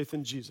placed your faith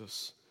in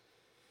Jesus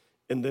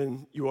and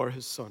then you are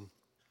his son.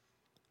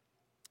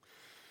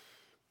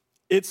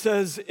 It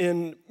says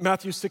in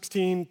Matthew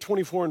 16,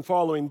 24 and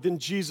following, then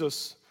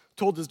Jesus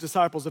told his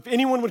disciples, if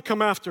anyone would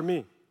come after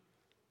me,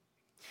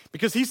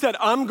 because he said,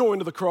 I'm going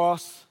to the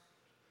cross,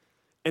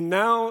 and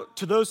now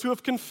to those who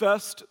have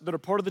confessed that are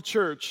part of the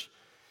church,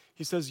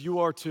 he says, you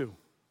are too.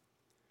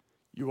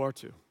 You are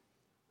too.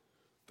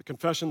 The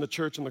confession, the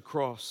church, and the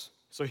cross.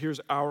 So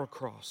here's our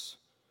cross.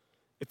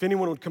 If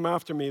anyone would come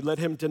after me, let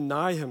him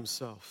deny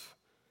himself.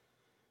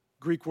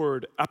 Greek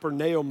word,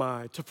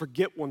 aporneomai, to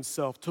forget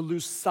oneself, to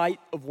lose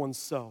sight of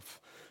oneself,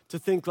 to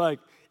think like,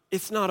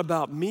 it's not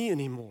about me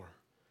anymore.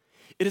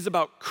 It is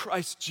about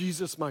Christ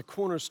Jesus, my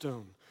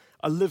cornerstone.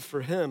 I live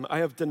for him. I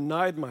have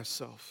denied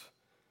myself.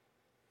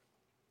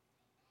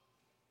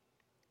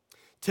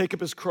 Take up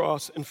his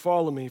cross and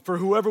follow me. For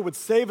whoever would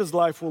save his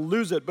life will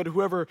lose it, but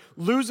whoever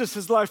loses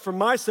his life for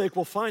my sake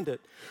will find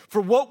it.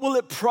 For what will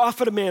it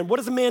profit a man? What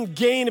does a man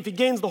gain if he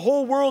gains the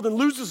whole world and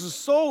loses his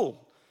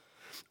soul?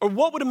 Or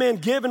what would a man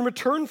give in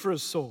return for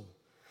his soul?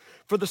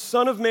 For the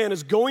Son of Man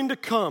is going to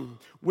come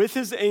with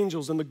his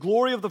angels in the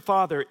glory of the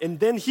Father, and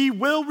then he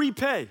will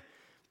repay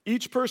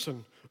each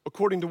person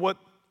according to what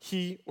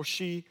he or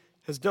she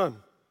has done.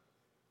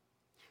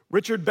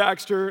 Richard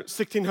Baxter,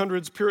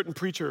 1600s Puritan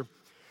preacher,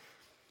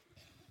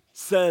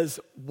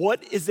 says,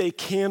 what is a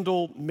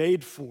candle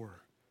made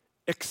for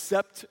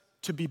except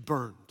to be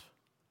burned?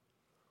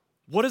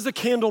 What is a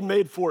candle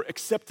made for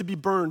except to be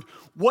burned?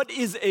 What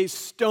is a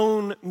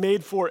stone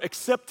made for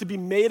except to be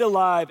made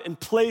alive and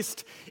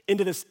placed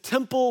into this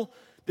temple,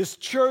 this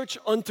church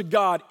unto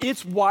God?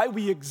 It's why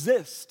we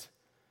exist.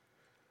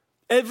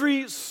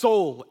 Every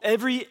soul,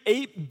 every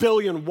 8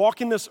 billion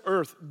walking this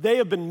earth, they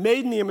have been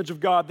made in the image of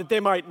God that they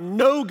might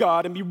know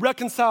God and be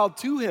reconciled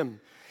to him.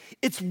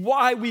 It's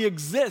why we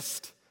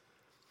exist.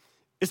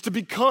 It's to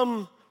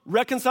become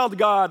reconciled to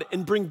God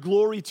and bring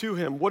glory to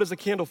him. What is a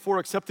candle for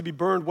except to be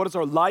burned? What is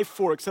our life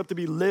for except to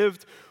be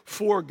lived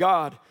for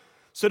God?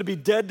 So to be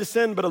dead to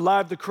sin but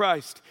alive to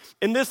Christ.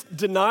 And this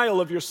denial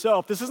of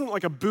yourself, this isn't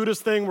like a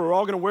Buddhist thing where we're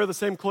all going to wear the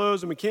same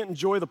clothes and we can't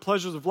enjoy the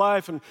pleasures of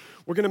life and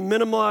we're going to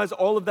minimize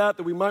all of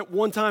that we might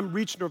one time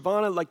reach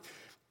nirvana. Like,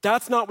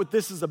 that's not what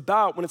this is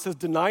about when it says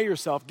deny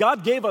yourself.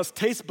 God gave us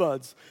taste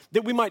buds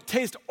that we might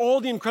taste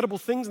all the incredible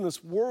things in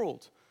this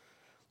world.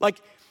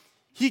 Like,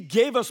 he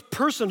gave us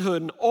personhood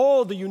and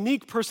all the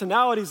unique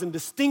personalities and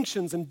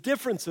distinctions and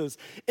differences,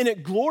 and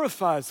it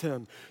glorifies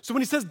him. So when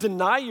he says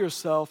deny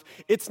yourself,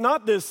 it's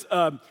not this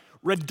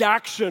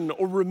redaction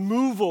or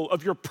removal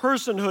of your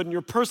personhood and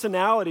your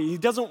personality. He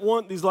doesn't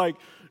want these like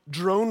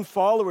drone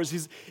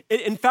followers.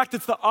 In fact,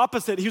 it's the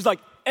opposite. He was like,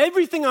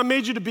 everything I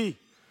made you to be.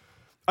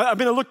 I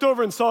looked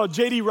over and saw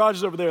J.D.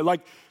 Rogers over there, like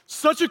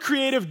such a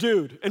creative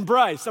dude, and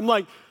Bryce. I'm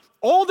like,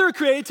 all their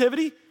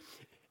creativity,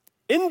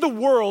 in the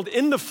world,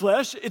 in the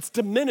flesh, it's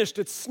diminished,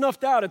 it's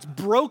snuffed out, it's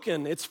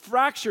broken, it's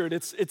fractured,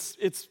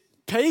 it's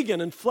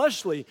pagan and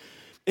fleshly.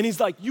 And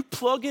he's like, you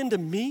plug into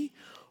me,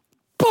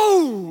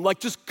 boom, like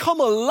just come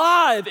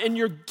alive in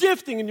your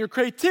gifting and your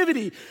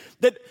creativity,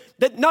 that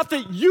not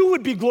that you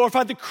would be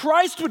glorified, that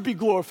Christ would be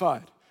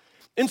glorified.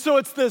 And so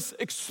it's this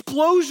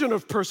explosion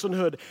of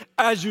personhood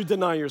as you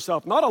deny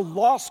yourself, not a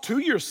loss to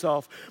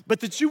yourself, but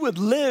that you would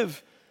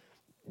live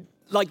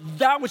like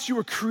that which you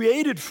were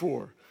created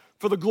for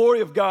the glory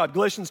of God.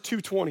 Galatians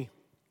 2:20.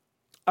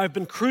 I've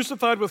been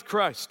crucified with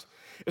Christ.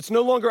 It's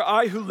no longer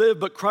I who live,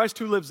 but Christ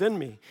who lives in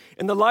me.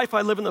 In the life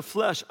I live in the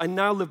flesh, I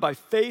now live by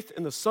faith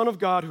in the Son of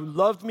God who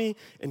loved me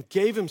and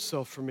gave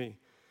himself for me.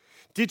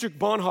 Dietrich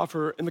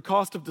Bonhoeffer, in The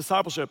Cost of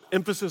Discipleship,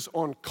 emphasis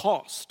on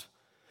cost.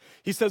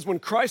 He says when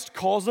Christ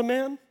calls a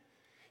man,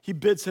 He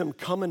bids him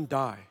come and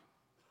die.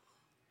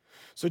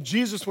 So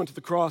Jesus went to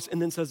the cross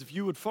and then says, if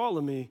you would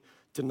follow me,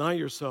 deny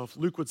yourself.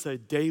 Luke would say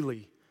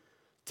daily,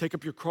 take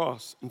up your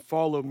cross and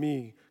follow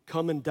me.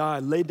 Come and die.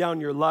 Lay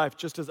down your life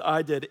just as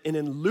I did. And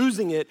in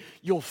losing it,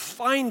 you'll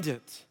find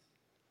it.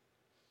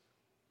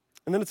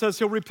 And then it says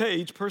he'll repay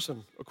each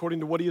person according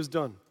to what he has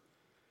done.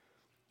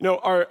 You know,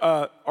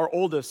 our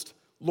oldest,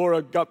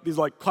 Laura, got these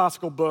like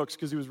classical books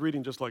because he was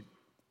reading just like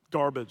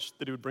garbage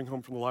that he would bring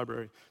home from the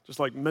library, just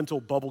like mental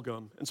bubble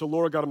gum. And so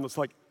Laura got him this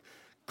like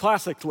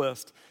classic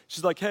list.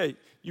 She's like, hey,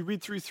 you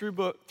read through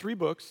three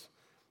books,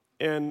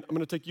 and I'm going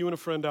to take you and a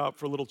friend out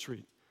for a little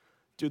treat.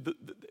 Dude, the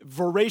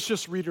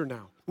voracious reader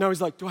now. Now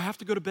he's like, do I have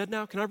to go to bed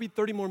now? Can I read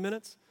 30 more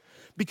minutes?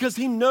 Because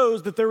he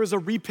knows that there is a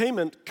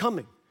repayment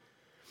coming.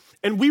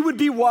 And we would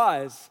be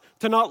wise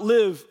to not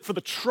live for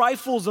the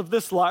trifles of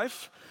this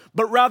life,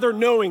 but rather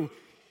knowing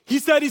he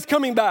said he's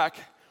coming back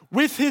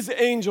with his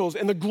angels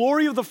and the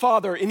glory of the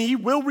Father, and he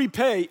will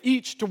repay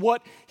each to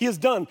what he has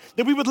done.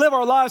 That we would live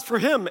our lives for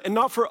him and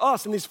not for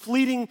us in these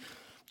fleeting,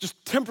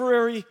 just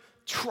temporary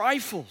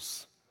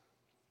trifles.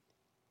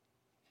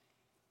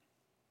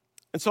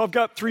 And so I've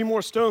got 3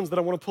 more stones that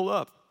I want to pull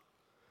up.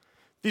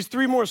 These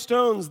 3 more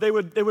stones, they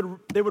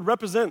would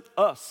represent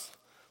us.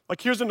 Like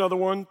here's another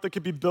one that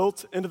could be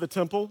built into the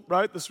temple,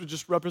 right? This would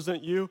just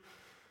represent you.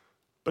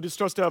 But it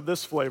starts to have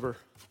this flavor.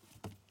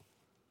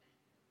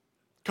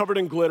 Covered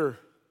in glitter.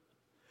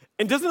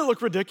 And doesn't it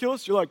look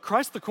ridiculous? You're like,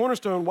 Christ the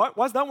cornerstone,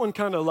 why is that one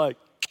kind of like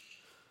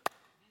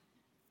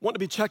wanting to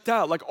be checked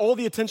out? Like all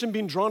the attention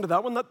being drawn to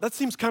that one, that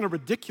seems kind of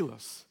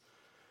ridiculous.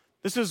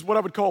 This is what I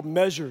would call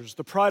measures,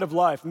 the pride of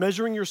life,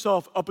 measuring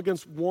yourself up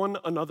against one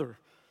another.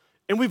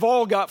 And we've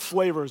all got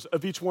flavors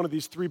of each one of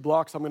these 3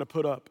 blocks I'm gonna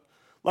put up.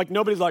 Like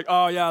nobody's like,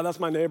 oh yeah, that's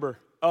my neighbor.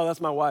 Oh,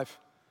 that's my wife.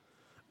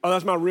 Oh,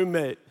 that's my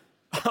roommate.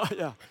 Oh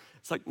yeah.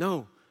 It's like,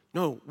 no,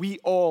 we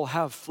all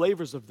have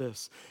flavors of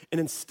this. And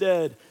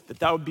instead,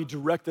 that would be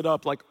directed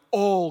up like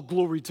all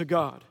glory to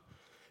God.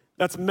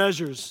 That's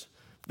measures.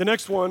 The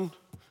next one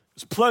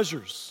is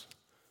pleasures.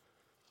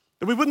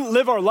 That we wouldn't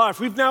live our life.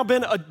 We've now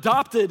been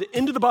adopted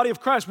into the body of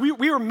Christ.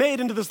 We are made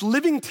into this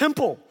living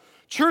temple,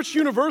 church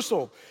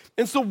universal.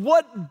 And so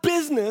what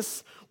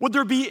business would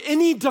there be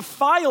any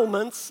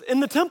defilements in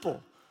the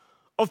temple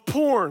of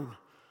porn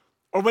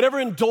or whatever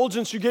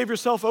indulgence you gave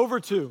yourself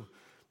over to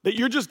that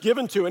you're just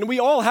given to? And we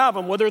all have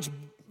them, whether it's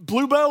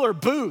Bluebell or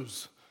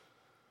booze.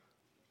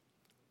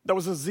 That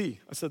was a Z.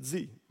 I said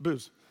Z,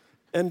 booze.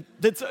 And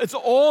it's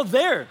all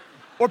there.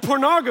 Or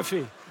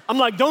pornography. I'm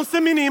like, don't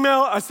send me an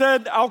email. I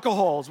said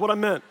alcohol is what I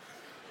meant.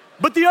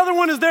 But the other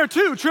one is there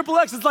too.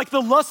 XXX is like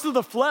the lust of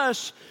the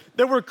flesh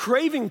that we're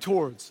craving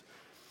towards.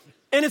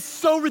 And it's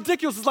so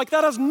ridiculous. It's like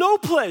that has no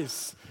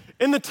place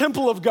in the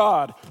temple of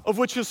God, of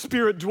which his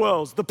spirit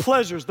dwells. The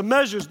pleasures, the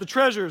measures, the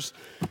treasures.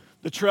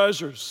 The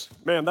treasures.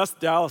 Man, that's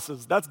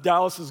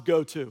Dallas's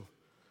go-to.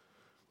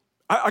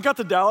 I got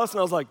to Dallas and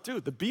I was like,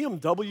 dude, the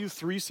BMW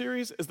 3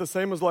 Series is the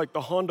same as like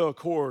the Honda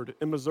Accord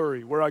in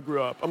Missouri where I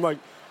grew up. I'm like,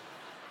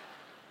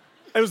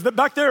 it was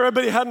back there,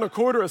 everybody had an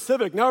Accord or a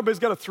Civic. Now everybody's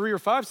got a 3 or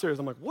 5 Series.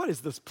 I'm like, what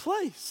is this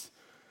place?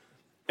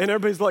 And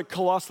everybody's like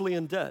colossally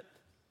in debt.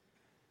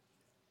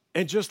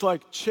 And just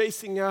like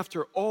chasing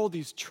after all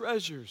these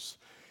treasures.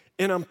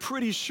 And I'm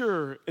pretty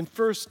sure in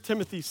 1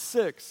 Timothy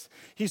 6,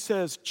 he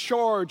says,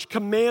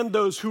 command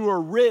those who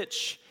are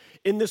rich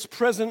in this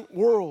present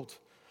world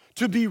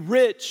to be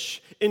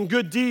rich in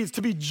good deeds,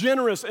 to be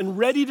generous and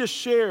ready to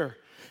share,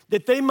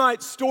 that they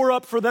might store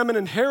up for them an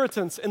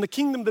inheritance in the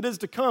kingdom that is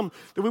to come,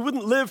 that we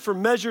wouldn't live for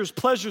measures,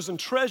 pleasures, and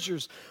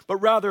treasures, but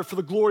rather for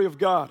the glory of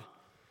God.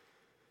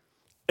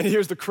 And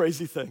here's the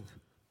crazy thing.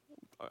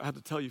 I had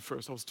to tell you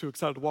first. I was too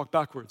excited to walk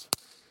backwards.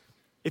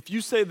 If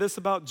you say this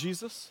about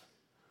Jesus,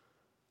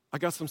 I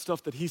got some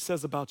stuff that he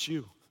says about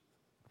you.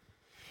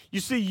 You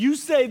see, you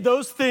say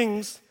those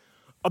things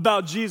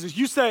about Jesus.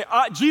 You say,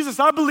 Jesus,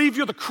 I believe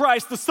you're the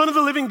Christ, the Son of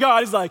the living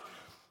God. He's like,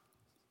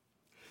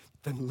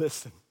 then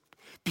listen,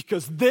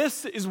 because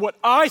this is what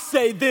I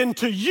say then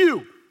to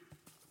you.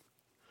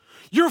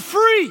 You're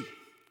free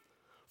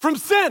from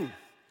sin.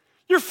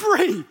 You're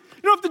free. You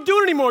don't have to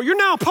do it anymore. You're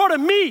now part of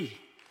me.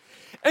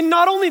 And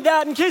not only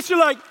that, in case you're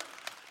like,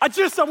 I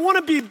want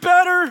to be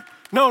better.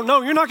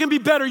 No, you're not going to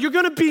be better. You're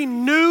going to be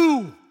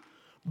new.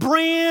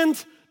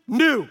 Brand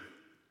new.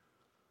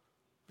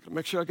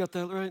 Make sure I got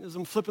that right as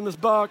I'm flipping this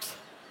box.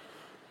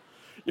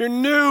 You're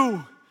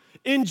new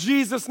in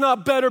Jesus,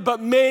 not better, but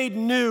made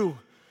new.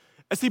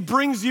 As he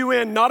brings you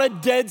in, not a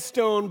dead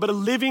stone, but a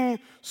living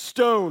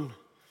stone.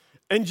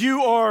 And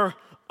you are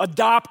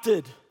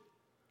adopted.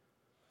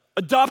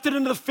 Adopted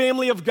into the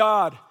family of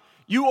God.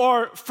 You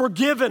are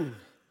forgiven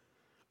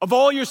of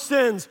all your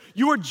sins.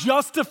 You are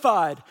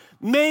justified,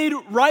 made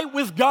right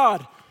with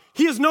God.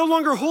 He is no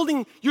longer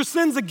holding your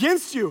sins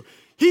against you.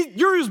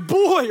 You're his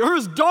boy or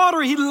his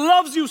daughter. He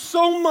loves you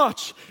so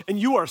much. And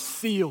you are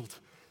sealed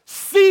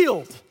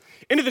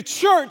into the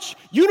church,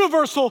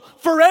 universal,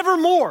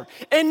 forevermore.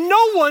 And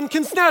no one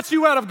can snatch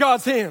you out of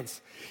God's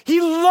hands.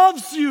 He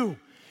loves you.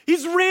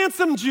 He's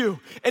ransomed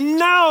you. And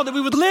now that we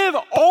would live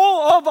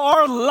all of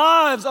our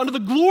lives under the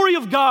glory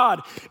of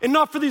God and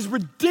not for these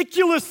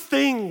ridiculous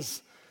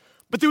things,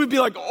 but they would be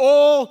like,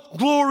 all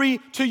glory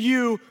to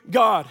you,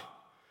 God,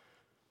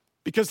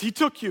 because he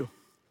took you.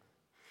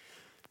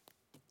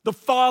 The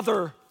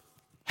Father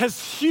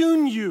has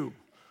hewn you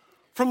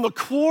from the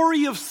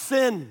quarry of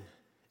sin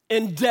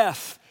and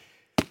death,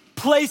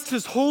 placed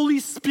his Holy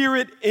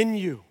Spirit in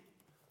you,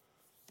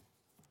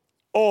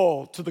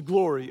 all to the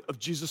glory of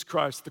Jesus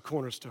Christ, the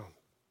cornerstone.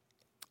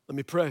 Let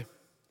me pray.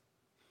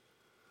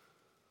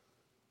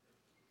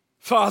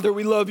 Father,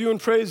 we love you and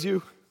praise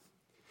you.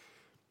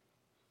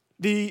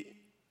 The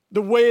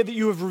way that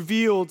you have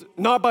revealed,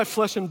 not by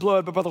flesh and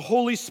blood, but by the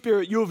Holy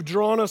Spirit, you have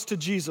drawn us to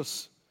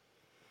Jesus.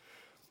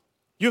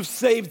 You have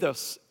saved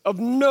us of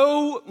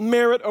no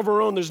merit of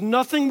our own. There's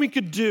nothing we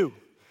could do.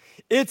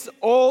 It's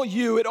all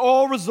you. It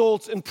all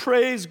results in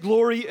praise,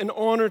 glory, and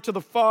honor to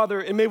the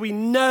Father. And may we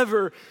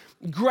never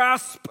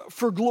grasp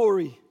for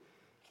glory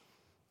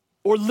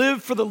or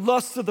live for the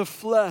lusts of the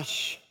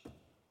flesh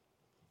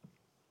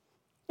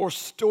or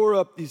store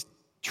up these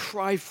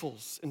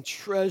trifles and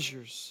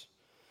treasures,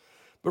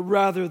 but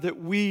rather that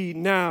we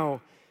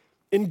now,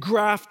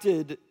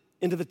 engrafted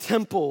into the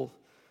temple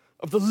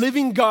of the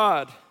living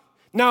God,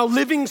 now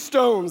living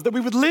stones, that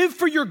we would live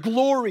for your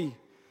glory,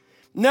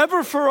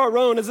 never for our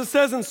own. As it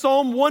says in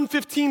Psalm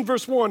 115,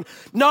 verse 1,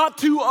 not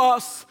to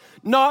us,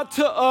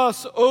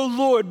 O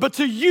Lord, but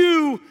to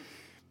you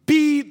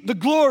be the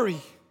glory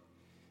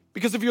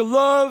because of your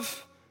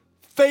love,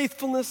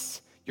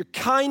 faithfulness, your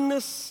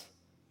kindness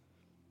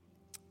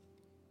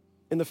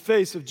in the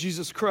face of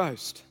Jesus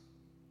Christ.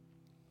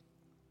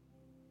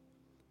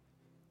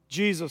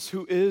 Jesus,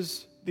 who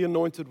is the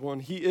anointed one,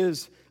 he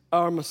is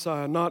our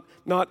Messiah, not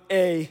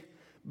a,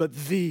 but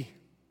the.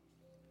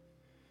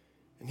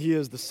 And he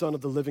is the Son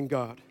of the living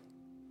God.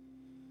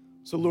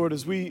 So Lord,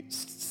 as we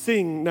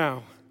sing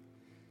now,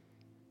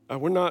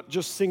 we're not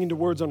just singing to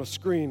words on a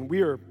screen.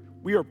 We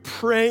are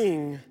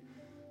praying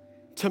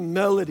to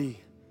melody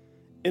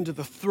into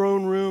the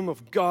throne room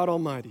of God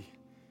Almighty.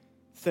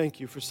 Thank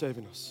you for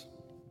saving us.